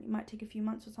fine. It might take a few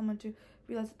months for someone to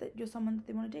realize that you're someone that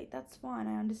they want to date. That's fine.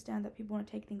 I understand that people want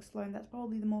to take things slow, and that's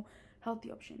probably the more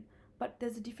healthy option. But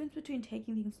there's a difference between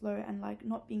taking things slow and, like,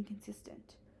 not being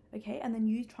consistent, okay? And then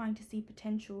you trying to see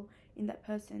potential in that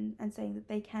person and saying that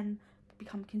they can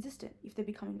become consistent if they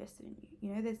become invested in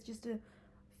you. There's just a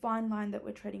fine line that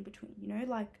we're treading between,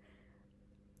 like,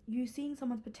 you seeing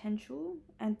someone's potential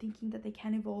and thinking that they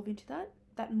can evolve into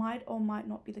that might or might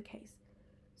not be the case.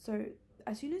 So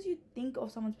as soon as you think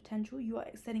of someone's potential, you are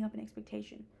setting up an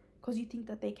expectation because you think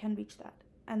that they can reach that,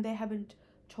 and they haven't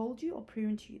told you or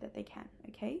proven to you that they can,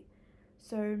 okay?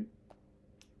 So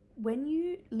when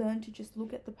you learn to just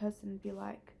look at the person and be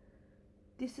like,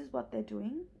 this is what they're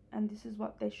doing and this is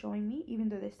what they're showing me, even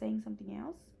though they're saying something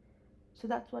else, so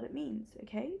that's what it means,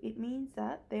 okay? It means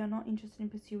that they are not interested in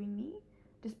pursuing me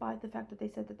despite the fact that they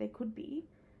said that they could be,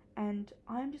 and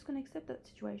I'm just going to accept that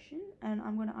situation, and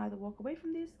I'm going to either walk away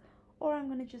from this, or I'm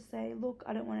going to just say, look,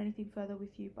 I don't want anything further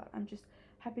with you, but I'm just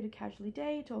happy to casually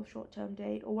date or short-term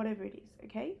date or whatever it is,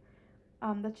 okay?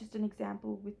 That's just an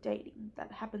example with dating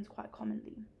that happens quite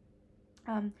commonly.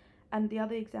 And the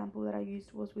other example that I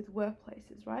used was with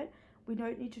workplaces, right? We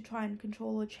don't need to try and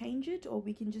control or change it, or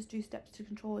we can just do steps to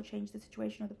control or change the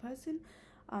situation or the person,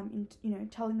 in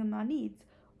telling them our needs,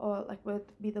 or like whether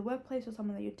it be the workplace or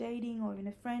someone that you're dating or even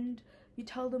a friend. You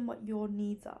tell them what your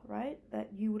needs are, right? That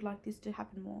you would like this to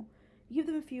happen more. You give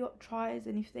them a few tries,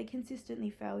 and if they consistently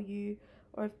fail you,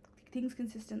 or if things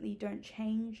consistently don't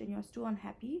change and you're still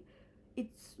unhappy,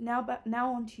 it's now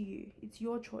on to you. It's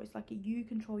your choice. Like, you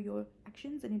control your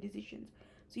actions and your decisions.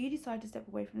 So you decide to step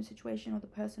away from the situation or the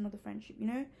person or the friendship,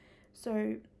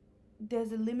 So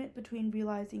there's a limit between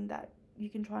realizing that you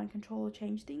can try and control or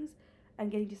change things and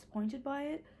getting disappointed by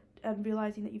it, and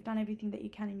realizing that you've done everything that you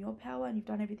can in your power and you've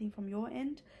done everything from your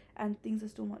end and things are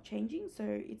still not changing. So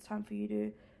it's time for you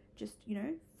to just,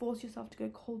 force yourself to go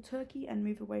cold turkey and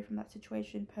move away from that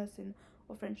situation, person,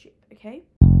 or friendship, okay?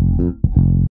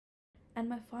 And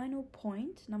my final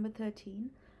point, number 13,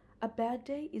 a bad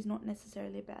day is not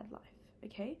necessarily a bad life,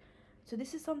 okay? So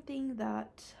this is something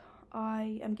that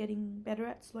I am getting better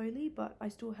at slowly, but I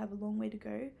still have a long way to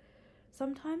go.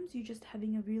 Sometimes you're just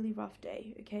having a really rough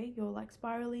day, okay? You're like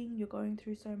spiraling, you're going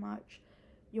through so much,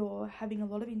 you're having a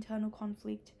lot of internal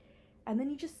conflict, and then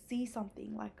you just see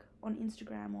something like on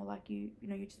Instagram, or like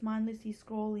you're just mindlessly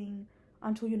scrolling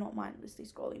until you're not mindlessly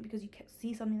scrolling, because you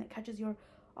see something that catches your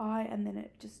eye, and then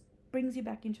it just brings you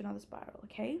back into another spiral,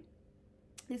 okay?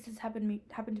 This has happened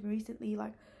to me recently.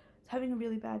 Like, I was having a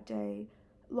really bad day,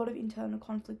 a lot of internal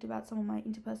conflict about some of my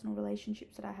interpersonal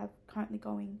relationships that I have currently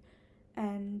going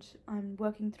and I'm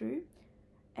working through,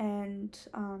 and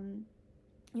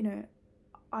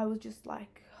I was just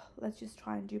like, let's just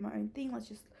try and do my own thing, let's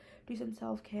just do some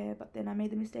self-care. But then I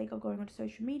made the mistake of going onto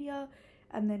social media,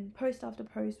 and then post after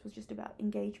post was just about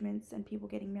engagements and people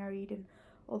getting married and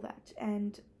all that.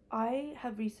 And I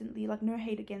have recently, like, no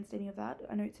hate against any of that,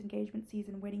 I know it's engagement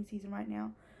season, wedding season right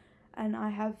now, and I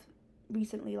have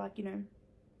recently, like,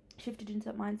 shifted into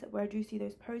that mindset where I do see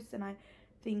those posts and I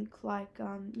think, like,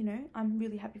 I'm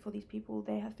really happy for these people,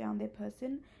 they have found their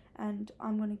person, and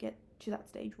I'm going to get to that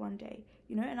stage one day,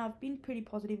 and I've been pretty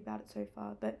positive about it so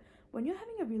far. But when you're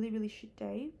having a really, really shit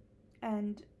day,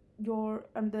 and you're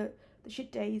the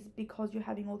shit day is because you're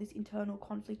having all this internal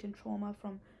conflict and trauma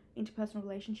from interpersonal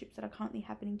relationships that are currently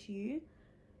happening to you,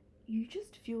 you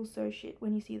just feel so shit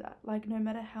when you see that. Like, no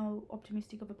matter how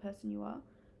optimistic of a person you are,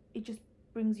 it just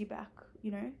brings you back,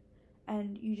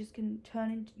 and you just can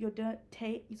turn into your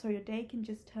day can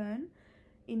just turn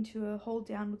into a whole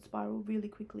downward spiral really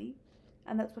quickly.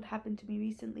 And that's what happened to me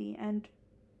recently, and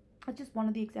that's just one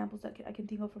of the examples that I can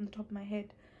think of from the top of my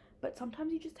head. But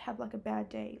sometimes you just have like a bad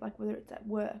day, like whether it's at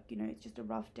work, it's just a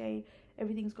rough day,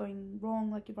 everything's going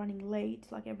wrong, like you're running late,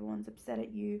 like everyone's upset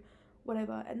at you,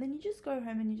 whatever, and then you just go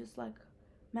home and you're just like,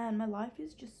 man, my life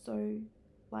is just so,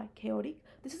 like, chaotic.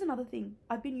 This is another thing,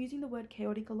 I've been using the word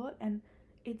chaotic a lot, and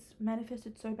it's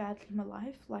manifested so badly in my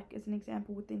life. Like, as an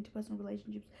example, with the interpersonal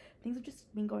relationships, things have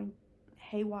just been going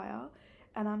haywire,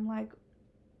 and I'm like,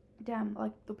 damn,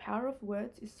 like, the power of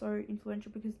words is so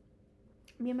influential, because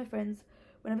me and my friends,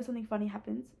 whenever something funny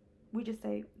happens, we just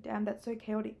say, damn, that's so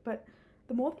chaotic. But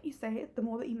the more that you say it, the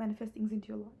more that you manifest things into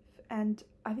your life. And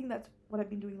I think that's what I've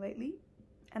been doing lately,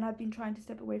 and I've been trying to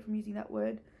step away from using that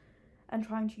word and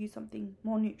trying to use something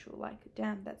more neutral, like,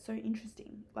 damn, that's so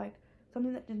interesting, like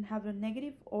something that didn't have a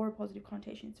negative or a positive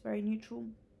connotation. It's very neutral,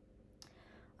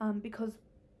 because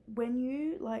when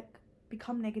you, like,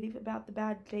 become negative about the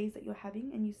bad days that you're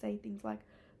having, and you say things like,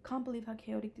 can't believe how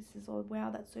chaotic this is, or wow,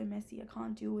 that's so messy, I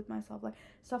can't deal with myself, like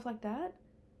stuff like that,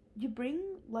 you bring,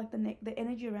 like, the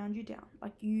energy around you down.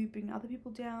 Like, you bring other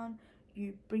people down,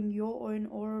 you bring your own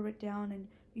aura down, and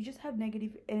you just have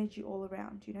negative energy all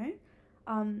around,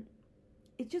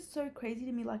 it's just so crazy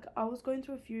to me. Like, I was going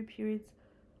through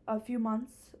a few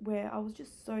months where I was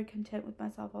just so content with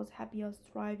myself, I was happy, I was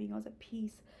thriving, I was at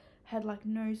peace, had like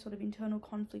no sort of internal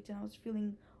conflict, and I was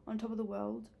feeling on top of the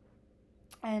world.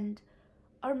 And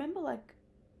I remember, like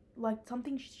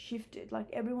something shifted, like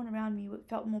everyone around me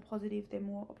felt more positive, they're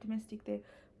more optimistic, they're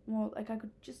more like, I could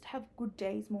just have good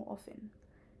days more often.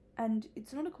 And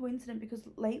it's not a coincidence, because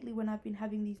lately when I've been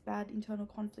having these bad internal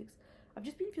conflicts, I've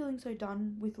just been feeling so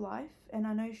done with life. And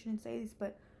I know I shouldn't say this,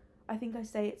 but I think I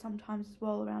say it sometimes as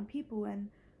well around people, and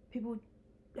people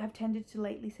have tended to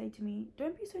lately say to me,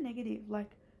 don't be so negative,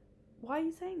 like, why are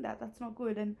you saying that, that's not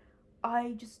good. And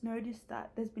I just noticed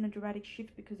that there's been a dramatic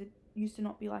shift, because it used to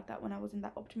not be like that when I was in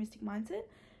that optimistic mindset.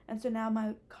 And so now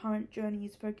my current journey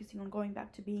is focusing on going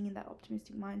back to being in that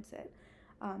optimistic mindset.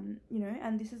 And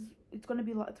it's going to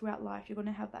be like throughout life. You're going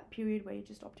to have that period where you're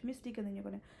just optimistic, and then you're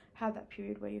going to have that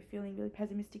period where you're feeling really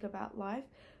pessimistic about life.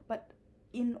 But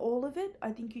in all of it,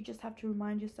 I think you just have to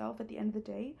remind yourself, at the end of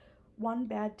the day, one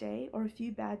bad day or a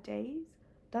few bad days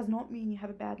does not mean you have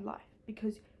a bad life,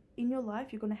 because in your life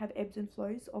you're going to have ebbs and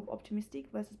flows of optimistic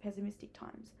versus pessimistic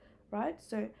times, right?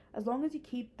 So as long as you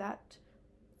keep that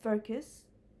focus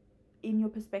in your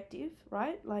perspective,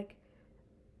 right, like,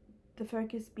 the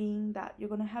focus being that you're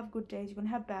going to have good days, you're going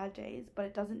to have bad days, but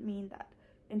it doesn't mean that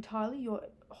entirely your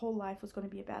whole life was going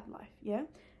to be a bad life. Yeah,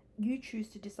 you choose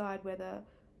to decide whether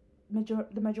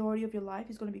the majority of your life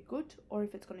is going to be good, or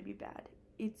if it's going to be bad.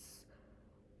 It's,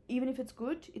 even if it's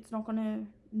good, it's not going to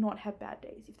not have bad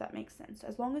days, if that makes sense.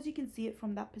 As long as you can see it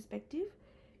from that perspective,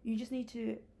 you just need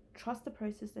to trust the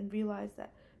process and realize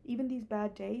that even these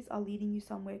bad days are leading you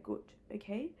somewhere good.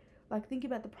 Okay, like, think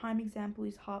about the prime example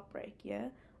is heartbreak. Yeah,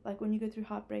 like, when you go through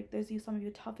heartbreak, those are some of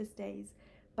your toughest days,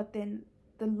 but then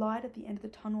the light at the end of the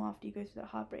tunnel after you go through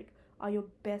that heartbreak are your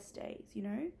best days, you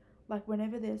know? Like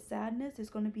whenever there's sadness, there's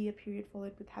going to be a period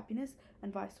followed with happiness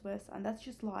and vice versa, and that's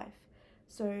just life.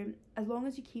 So as long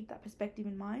as you keep that perspective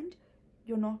in mind,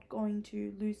 you're not going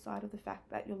to lose sight of the fact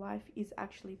that your life is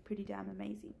actually pretty damn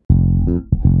amazing.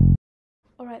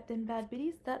 Alright then, bad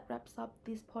biddies, that wraps up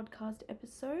this podcast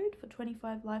episode for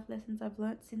 25 life lessons I've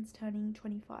learnt since turning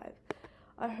 25.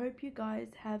 I hope you guys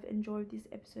have enjoyed this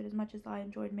episode as much as I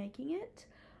enjoyed making it.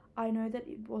 I know that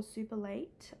it was super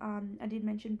late. I did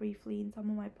mention briefly in some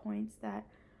of my points that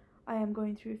I am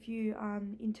going through a few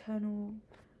internal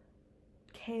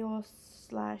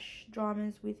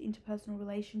chaos/dramas with interpersonal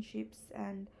relationships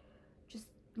and just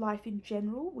life in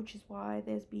general, which is why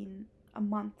there's been a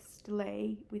month's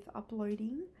delay with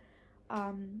uploading.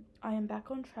 I am back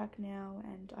on track now,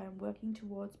 and I am working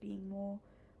towards being more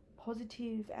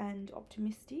positive and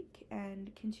optimistic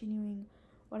and continuing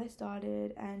what I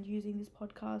started and using this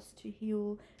podcast to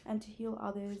heal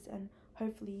others and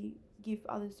hopefully give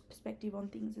others perspective on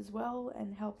things as well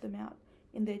and help them out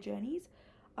in their journeys.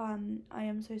 I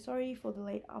am so sorry for the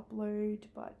late upload,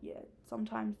 but yeah,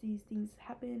 sometimes these things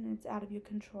happen and it's out of your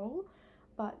control.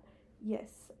 But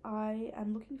yes, I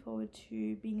am looking forward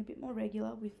to being a bit more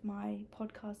regular with my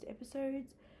podcast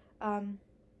episodes. And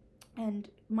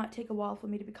it might take a while for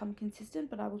me to become consistent,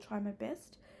 but I will try my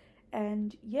best.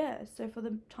 And yeah, so for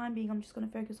the time being, I'm just going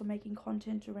to focus on making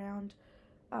content around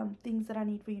things that I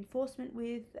need reinforcement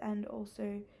with, and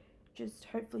also just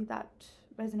hopefully that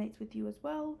resonates with you as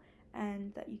well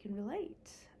and that you can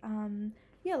relate.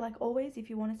 Yeah, like always, if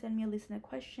you want to send me a listener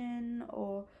question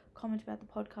or comment about the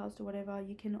podcast or whatever,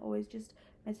 you can always just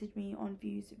message me on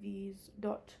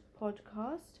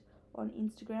veesviews.podcast on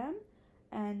Instagram,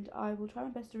 and I will try my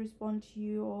best to respond to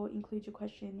you or include your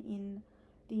question in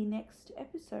the next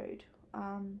episode.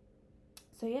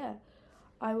 So yeah,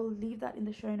 I will leave that in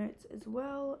the show notes as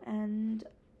well, and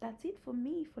that's it for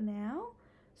me for now.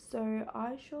 So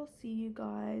I shall see you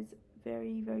guys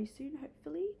very, very soon,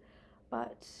 hopefully.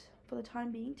 But for the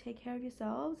time being, take care of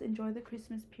yourselves, enjoy the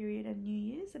Christmas period and New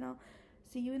Year's, and I'll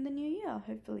see you in the new year,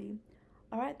 hopefully.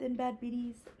 Alright then, bad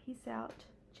biddies, peace out.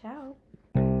 Ciao.